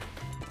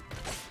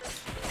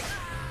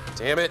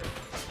 Damn it.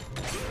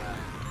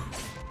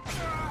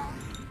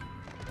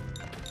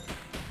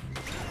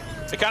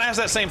 It kind of has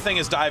that same thing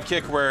as dive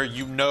kick, where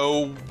you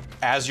know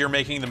as you're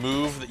making the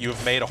move that you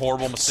have made a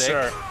horrible mistake.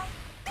 Sure.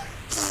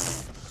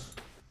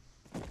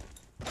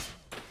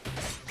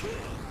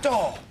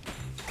 Oh!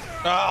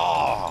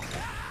 Oh.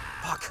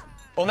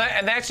 Well,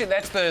 and actually,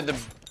 that's the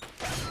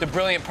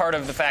brilliant part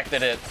of the fact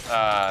that it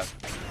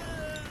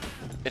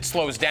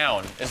slows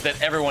down, is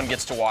that everyone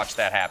gets to watch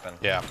that happen.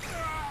 Yeah.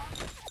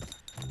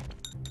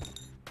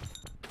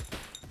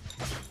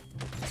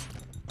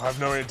 I have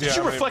no idea. Did you how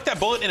many- reflect that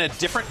bullet in a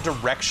different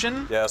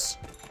direction? Yes.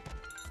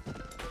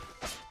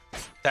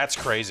 That's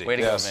crazy. Way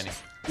to Yes. go, Vinny.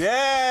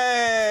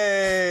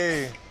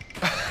 Yay!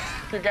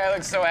 Your guy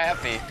looks so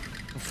happy.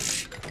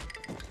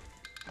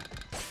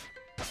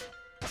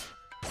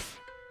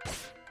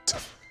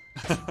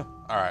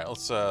 All right,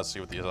 let's see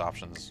what these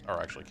options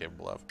are actually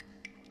capable of.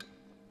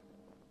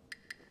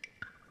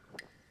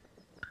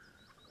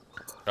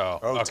 Oh,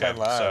 Oh, okay. 10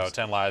 lives.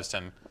 So 10 lives,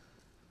 10.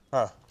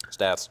 Huh.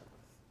 Stats.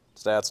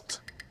 Stats.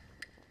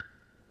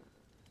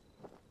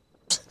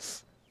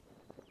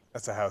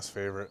 That's a house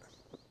favorite.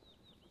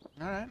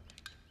 All right.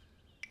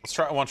 Let's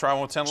try one. Try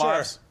one with 10 Sure.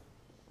 lives.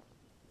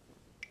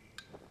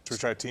 Should we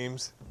try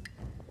teams?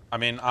 I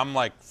mean, I'm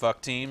like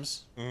fuck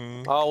teams.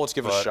 Oh, let's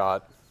give it a But-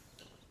 shot.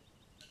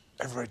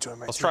 Everybody join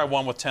my Let's team. try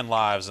one with 10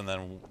 lives, and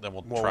then we'll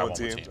One try with one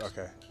with teams? teams.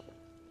 Okay.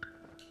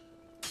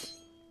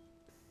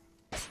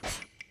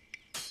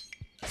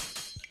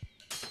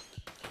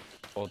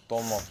 Oh,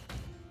 tomo.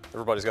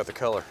 Everybody's got the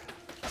color.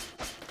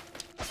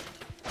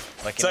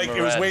 Like It's like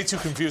it was way too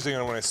confusing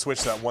when I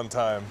switched that one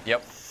time.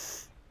 Yep.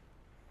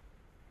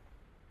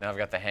 Now I've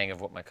got the hang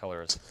of what my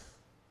color is.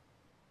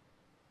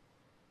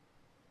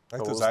 I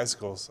like those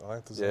icicles. I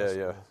like those icicles.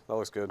 Yeah. That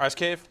looks good. Ice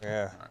cave?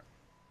 Yeah.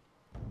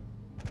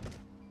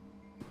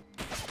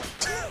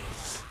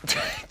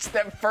 It's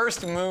that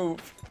first move.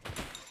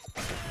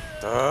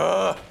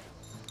 Ugh.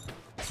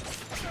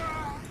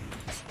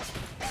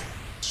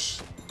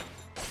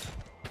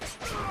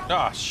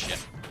 Oh, shit.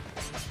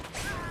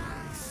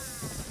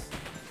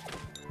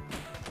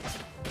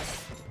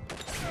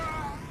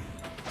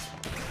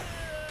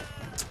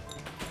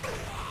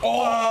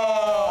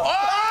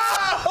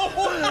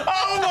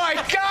 Oh my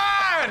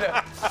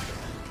God!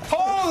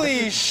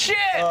 Holy shit!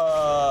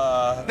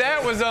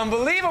 That was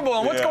unbelievable.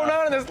 And what's Yeah. going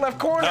on in this left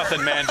corner?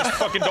 Nothing, man. Just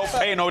fucking don't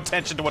pay no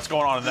attention to what's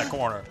going on in that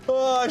corner.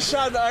 Oh, I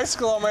shot an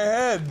icicle on my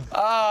head.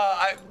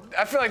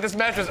 I feel like this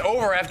match was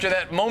over after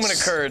that moment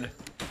occurred.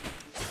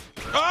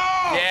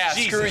 Oh, Yeah,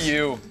 Jesus. screw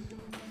you.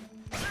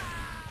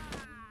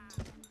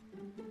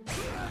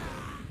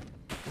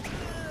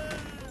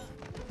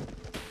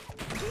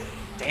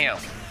 Damn.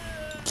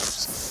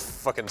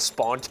 Fucking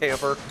spawn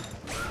camper.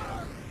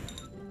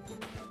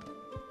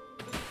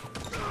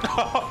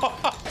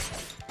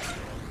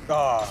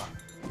 Ah.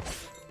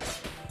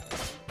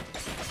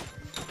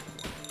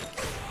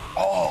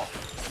 Oh.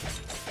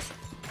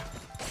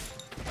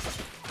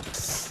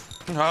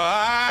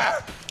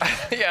 Ah!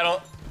 Yeah, I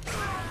don't.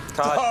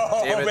 God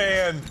Oh, damn it.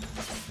 man.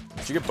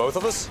 Did you get both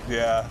of us?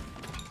 Yeah.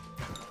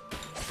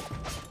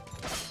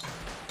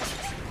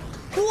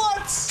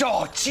 What?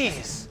 Oh,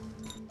 jeez.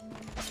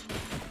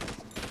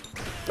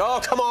 Oh,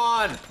 come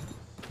on!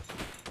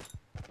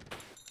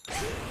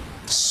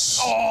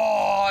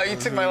 Oh, you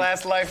took my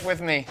last life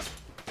with me.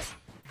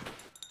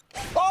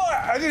 Oh,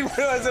 I didn't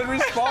realize I'd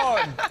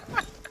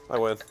respawn. I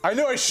win. I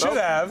knew I should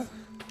have.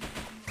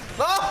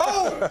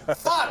 No!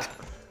 Fuck!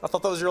 I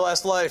thought that was your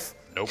last life.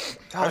 Nope.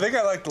 I think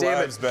I like the damn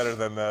it. lives better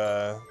than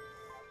the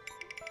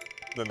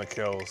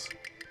kills.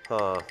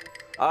 Huh.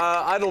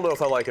 I don't know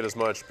if I like it as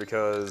much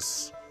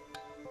because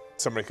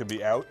Somebody could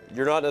be out.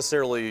 you're not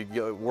necessarily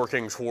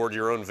working toward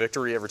your own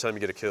victory every time you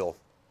get a kill,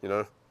 you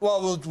know?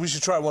 Well, we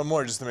should try one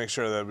more just to make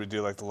sure that we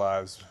do like the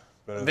lives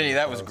better than Vinny, the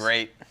that was kills.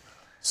 great.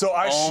 So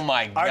Oh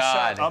my I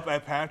shot God. up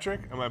at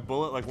Patrick, and my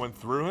bullet like went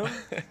through him,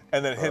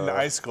 and then hit an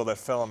icicle that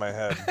fell on my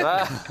head.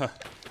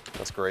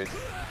 That's great.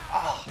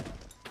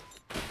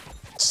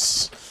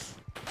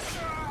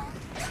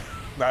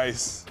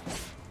 Nice.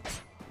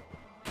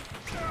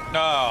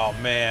 Oh,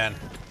 man.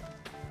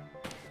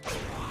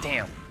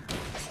 Damn.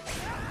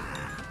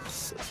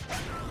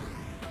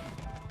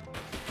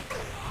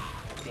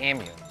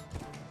 Damn you.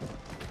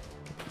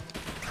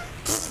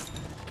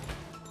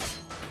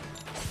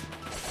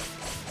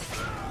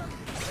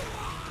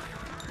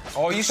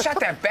 Oh, you shot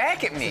that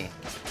back at me.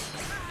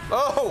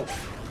 Oh!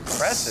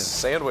 Impressive.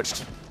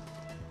 Sandwiched.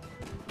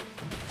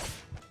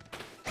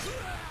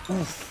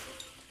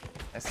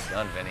 That's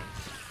done, Vinny.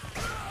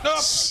 No.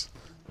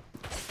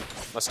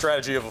 My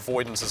strategy of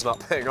avoidance is not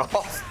paying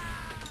off.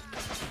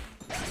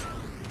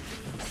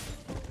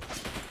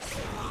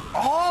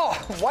 Oh,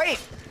 wait.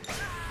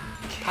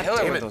 Kill it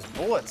damn with it. those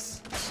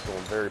bullets. It's going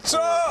very poorly.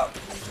 Stop!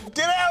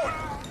 Get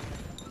out!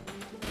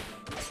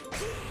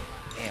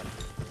 Damn.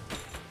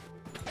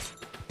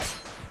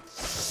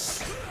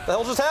 What the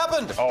hell just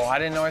happened? Oh, I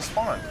didn't know I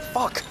spawned.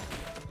 Fuck.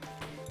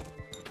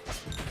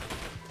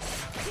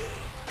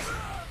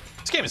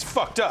 This game is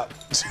fucked up.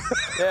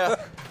 Yeah,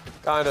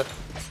 kinda.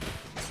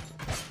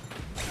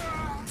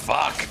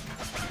 Fuck.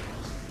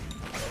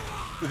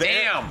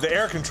 Damn. The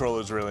air control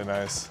is really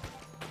nice.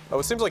 Oh,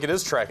 it seems like it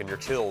is tracking your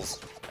kills,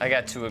 I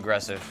got too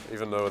aggressive.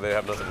 even though they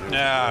have nothing to do with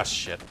Ah, it.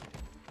 shit.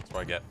 That's what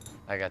I get.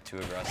 I got too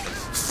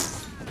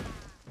aggressive.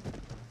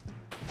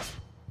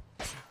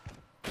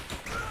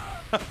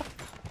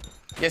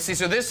 Yeah, see,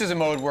 so this is a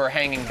mode where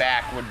hanging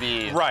back would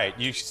be Right,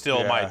 you still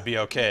Yeah. might be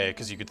okay,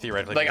 because you could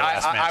theoretically Like, be the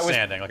last man I was-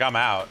 standing. Like, I'm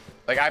out.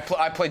 like I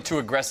played too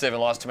aggressive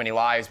and lost too many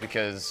lives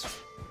because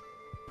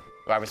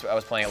I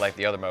was playing it like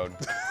the other mode.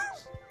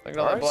 Look at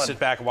all that blood. Sit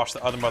back and watch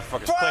the other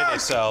motherfuckers play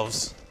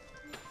themselves.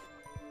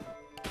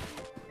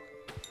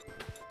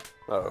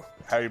 Oh,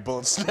 How your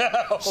bullets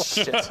now?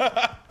 shit.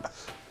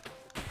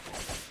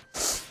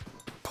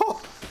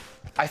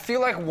 I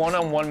feel like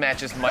one-on-one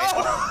matches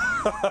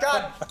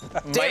God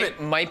damn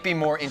it. might be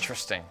more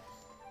interesting.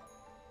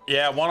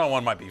 Yeah,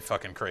 one-on-one might be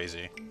fucking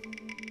crazy.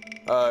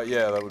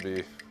 Yeah, that would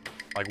be.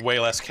 Like, way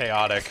less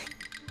chaotic.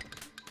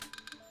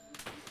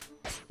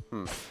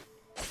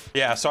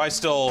 Yeah, so I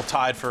still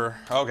tied for...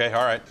 Okay,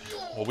 all right.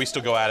 Well, we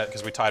still go at it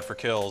because we tied for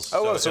kills.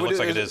 So, it looks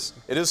like it is.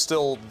 It is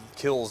still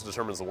kills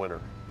determines the winner.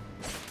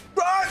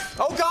 Run!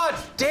 Oh God,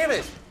 damn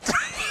it!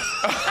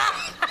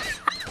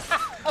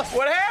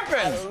 What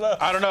happened?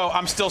 I don't know.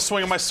 I'm still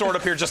swinging my sword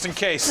up here just in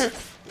case.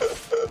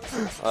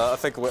 I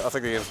think the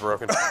game's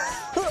broken.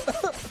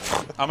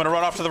 I'm gonna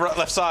run off to the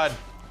left side.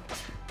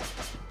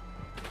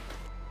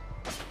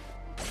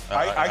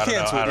 I don't can't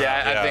know. swing. I don't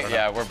Yeah, know. I think don't know.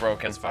 yeah, we're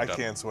broken. I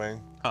can't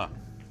swing. Huh.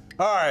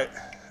 All right.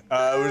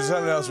 Was there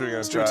something else we were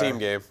gonna do try? a team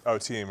game. Oh,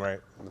 team, right.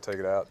 I'm gonna take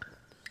it out.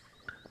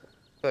 I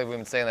feel like we've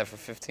been saying that for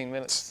 15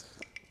 minutes.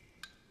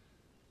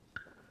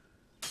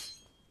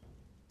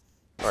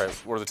 All right,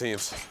 what are the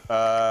teams?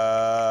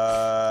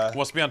 Who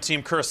wants to be on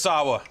Team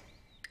Kurosawa?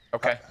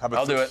 Okay, How about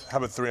I'll do it. How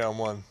about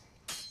 3-on-1?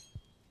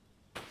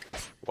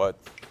 What?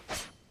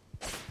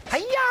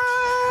 Hiya!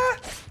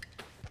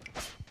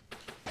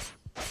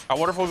 I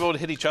wonder if we'll be able to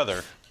hit each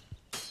other.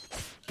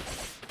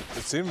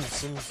 It seems.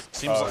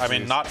 Seems. Oh, I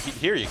mean, geez. not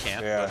here. You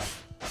can't. Yeah.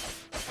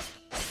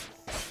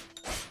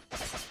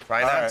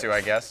 Try not Alright. to,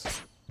 I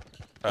guess.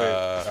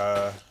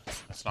 But,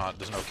 it's not.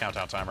 There's no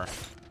countdown timer.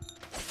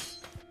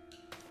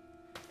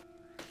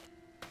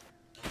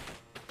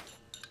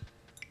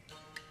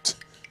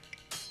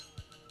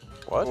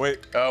 What? Wait,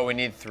 Oh, we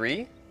need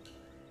 3?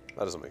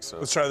 That doesn't make sense.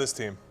 let's try this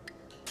team.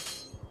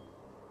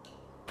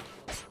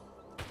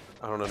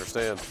 I don't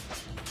understand.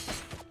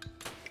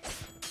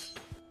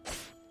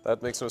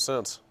 That makes no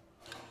sense.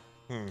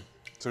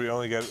 So we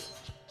only get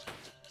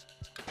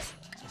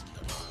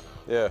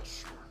Yeah.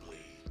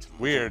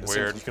 weird.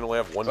 Weird. You can only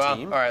have one Well,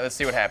 team? all right, let's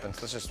see what happens.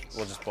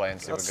 We'll just play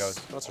and see what goes.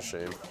 That's a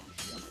shame.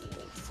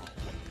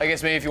 I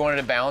guess maybe if you wanted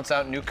to balance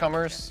out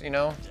newcomers, you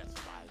know?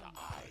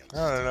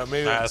 I don't know.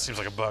 Maybe. That seems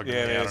like a bug. to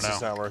Yeah, me. maybe I it's don't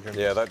just know. not working.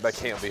 Yeah, that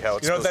can't be how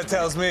it's You know what that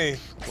supposed tells me? to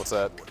be. What's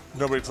that?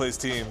 Nobody plays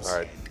teams. All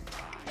right.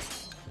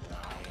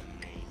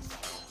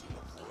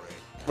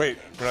 Wait,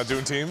 we're not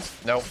doing teams?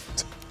 Nope.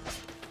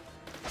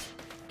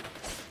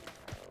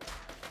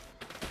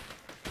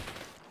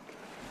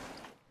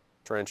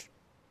 Trench.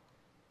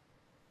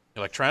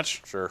 You like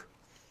trench? Sure.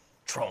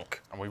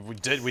 Trunk. And we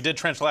did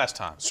trench last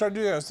time. Let's try to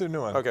do let's do a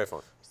new one. Okay,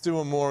 fine. Let's do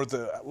one more with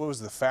the what was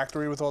the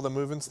factory with all the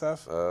moving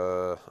stuff?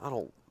 I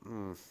don't.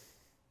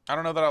 I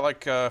don't know that I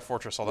like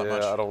Fortress all that Yeah,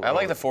 much. I don't. I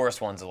like the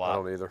forest ones a I lot.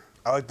 don't either.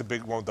 I like the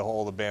big one with the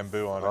whole the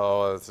bamboo on it.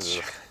 Oh, that's.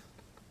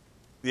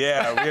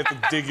 Yeah, we have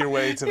to dig your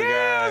way to the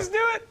guy. Let's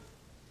do it.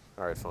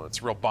 All right, fine.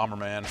 It's a real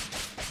Bomberman.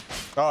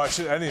 Oh, I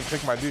didn't even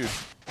pick my dude.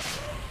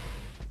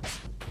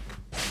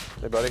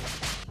 Hey, buddy.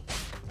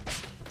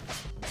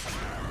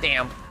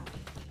 Damn.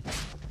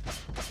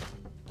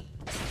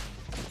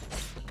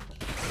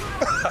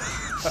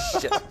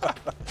 Shit.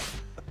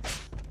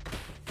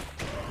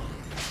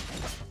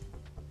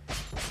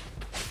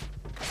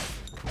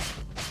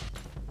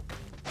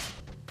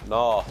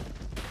 No.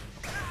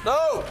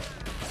 No!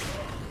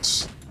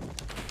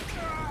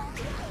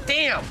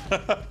 Damn.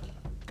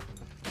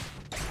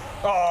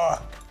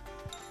 Oh,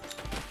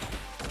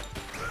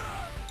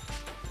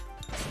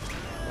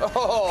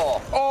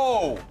 Oh!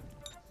 Oh.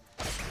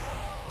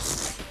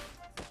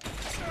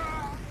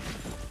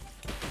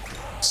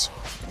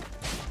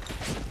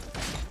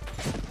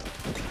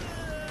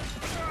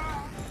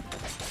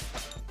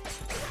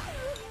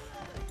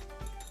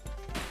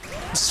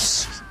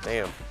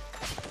 Damn.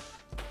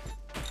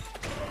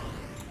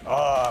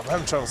 I'm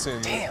having trouble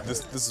seeing Damn.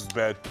 this. This is a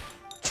bad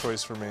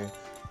choice for me.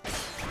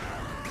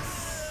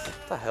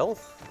 What the hell?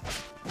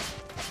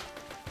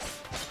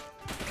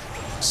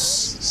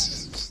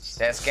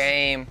 That's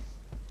game.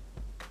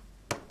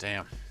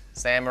 Damn.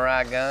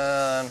 Samurai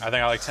gun. I think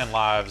I like 10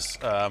 lives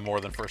more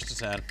than first to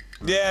 10.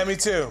 Yeah, me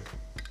too.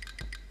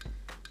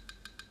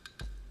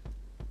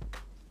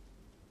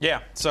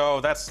 Yeah.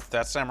 So that's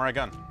Samurai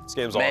Gun. This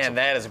game's Man, awesome.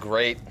 that is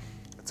great.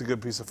 It's a good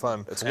piece of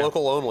fun. It's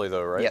local only,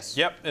 though, right? Yes.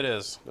 Yep, it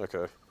is.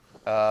 Okay.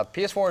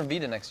 PS4 and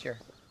Vita next year.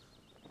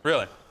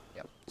 Really.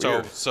 Yep.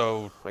 Weird.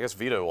 So I guess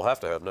Vita will have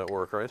to have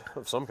network, right?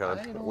 Of some kind.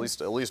 I don't- At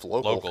least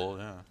local. local.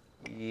 Yeah.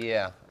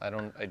 Yeah, I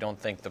don't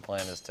think the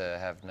plan is to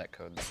have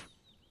netcode.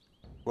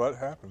 What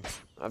happened?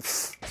 All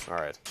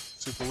right.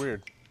 Super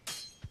weird.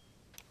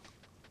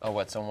 Oh,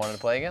 what? Someone wanted to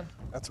play again?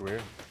 That's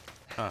weird.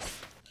 Huh.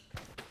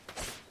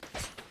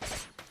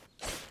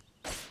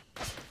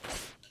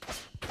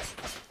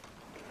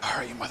 All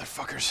right, you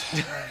motherfuckers.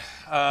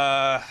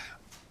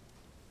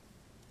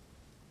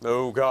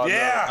 Oh God.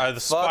 Yeah! The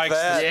Fuck spikes.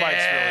 that. The spikes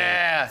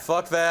Yeah. No.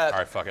 Fuck that. really. All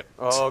right, fuck it.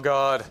 Oh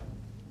God.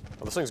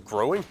 Oh, this thing's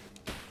growing.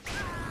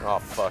 Oh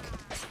fuck.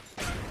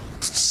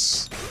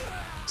 It's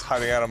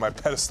hiding out on my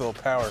pedestal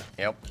of power.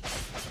 Yep.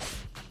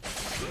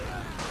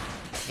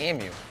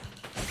 Damn you.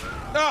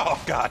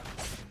 Oh God.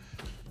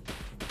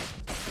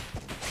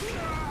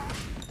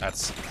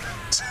 That's.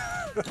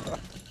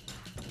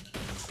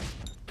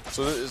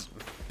 So this is.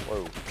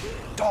 Whoa.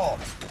 Dog.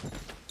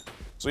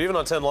 So even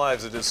on 10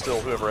 lives, it is still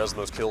whoever has the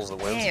most kills that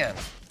wins. Man.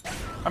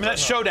 I mean, that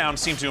showdown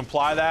seemed to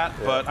imply that,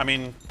 but I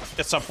mean,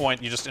 at some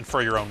point, you just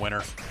infer your own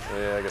winner.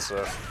 Yeah, I guess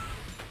so.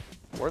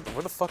 Where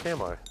the fuck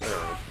am I? There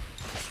I am.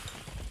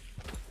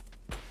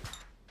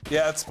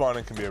 Yeah, that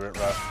spawning can be a bit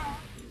rough.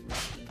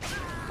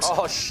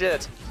 Oh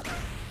shit!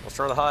 I was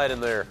trying to hide in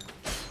there.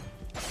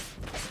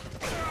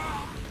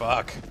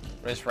 Fuck.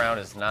 This round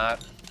is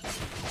not.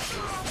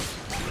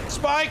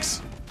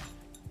 Spikes.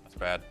 That's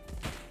bad.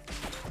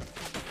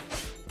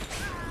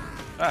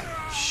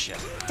 Ah, shit.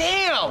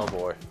 Damn. Oh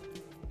boy.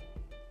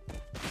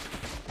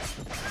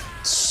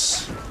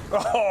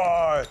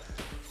 Oh,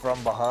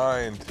 from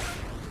behind.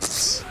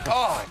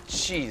 Oh,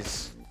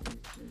 jeez.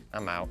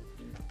 I'm out.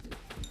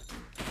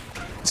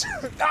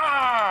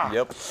 Ah!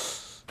 Yep.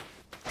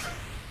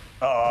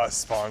 Oh,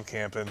 spawn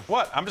camping.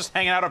 What? I'm just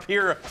hanging out up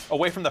here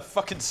away from the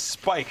fucking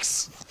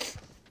spikes.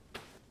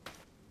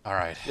 All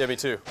right. Yeah, me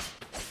too.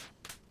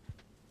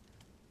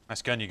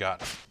 Nice gun you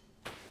got.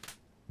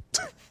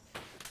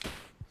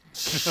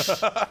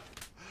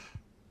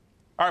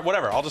 All right,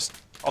 whatever. I'll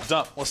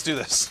dump. Let's do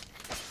this.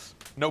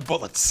 No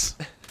bullets.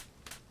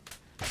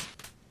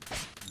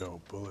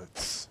 No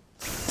bullets.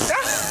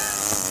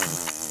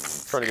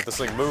 Trying to get this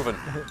thing moving.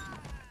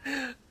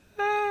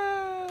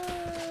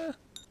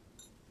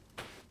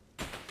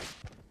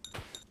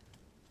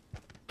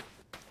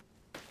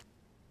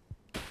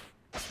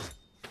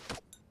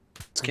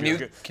 Can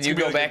you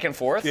go back and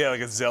forth? Yeah,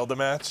 like a Zelda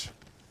match.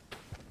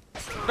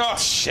 Oh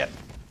shit.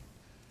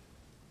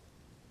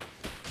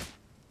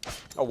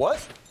 Oh,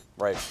 what?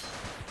 Right.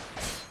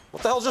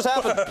 What the hell just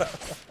happened?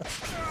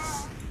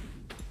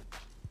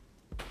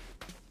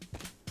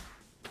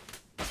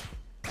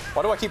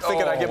 Why do I keep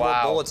thinking I get more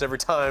bullets every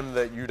time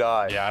that you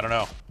die? Yeah, I don't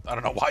know. I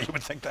don't know why you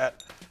would think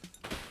that.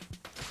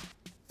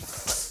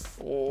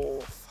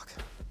 Oh, fuck.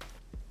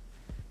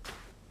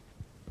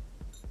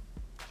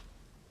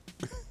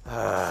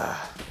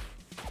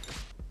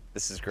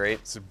 This is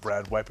great. This is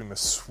Brad wiping the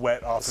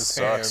sweat off his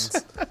Sucks.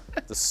 hands.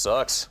 This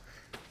sucks.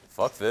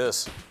 Fuck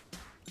this.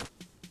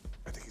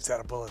 I think he's out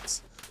of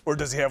bullets. Or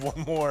does he have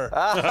one more?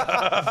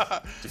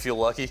 Do you feel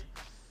lucky?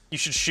 You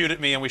should shoot at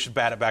me and we should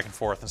bat it back and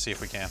forth and see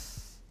if we can.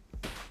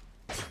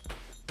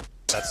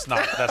 That's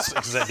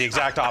the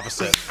exact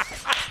opposite.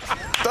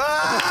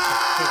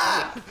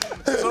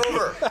 It's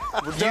over.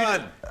 We're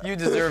done. You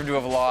deserve to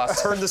have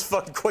lost. Turn this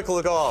fucking quick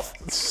look off.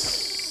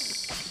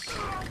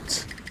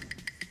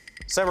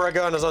 Samurai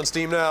Gunn is on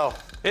Steam now.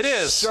 It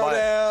is.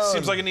 Showdown.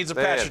 Seems like it needs a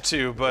patch Man. or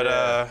two, but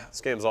This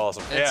game's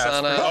awesome. It's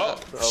on oh,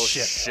 Oh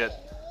shit. shit.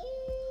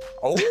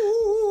 Oh.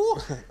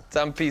 It's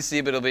on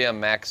PC, but it'll be on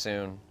Mac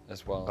soon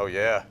as well. Oh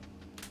yeah.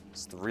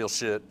 It's the real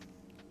shit.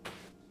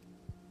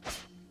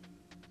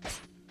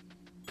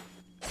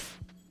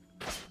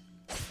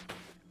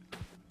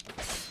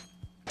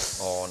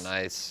 Oh,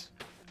 nice.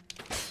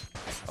 I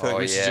feel like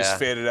we should just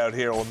fade it out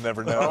here. We'll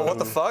never know. Oh, what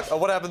the fuck? Oh,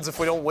 what happens if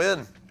we don't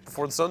win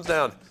before the sun's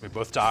down? We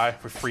both die.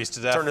 We freeze to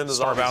death. Turn into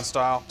Starbound zombies.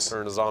 style. Turn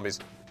into zombies.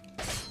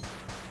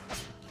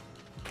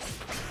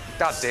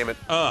 God damn it.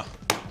 I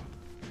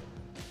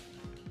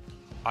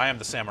am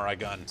the Samurai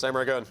Gun.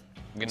 Samurai Gun.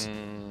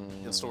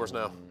 In stores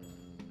now.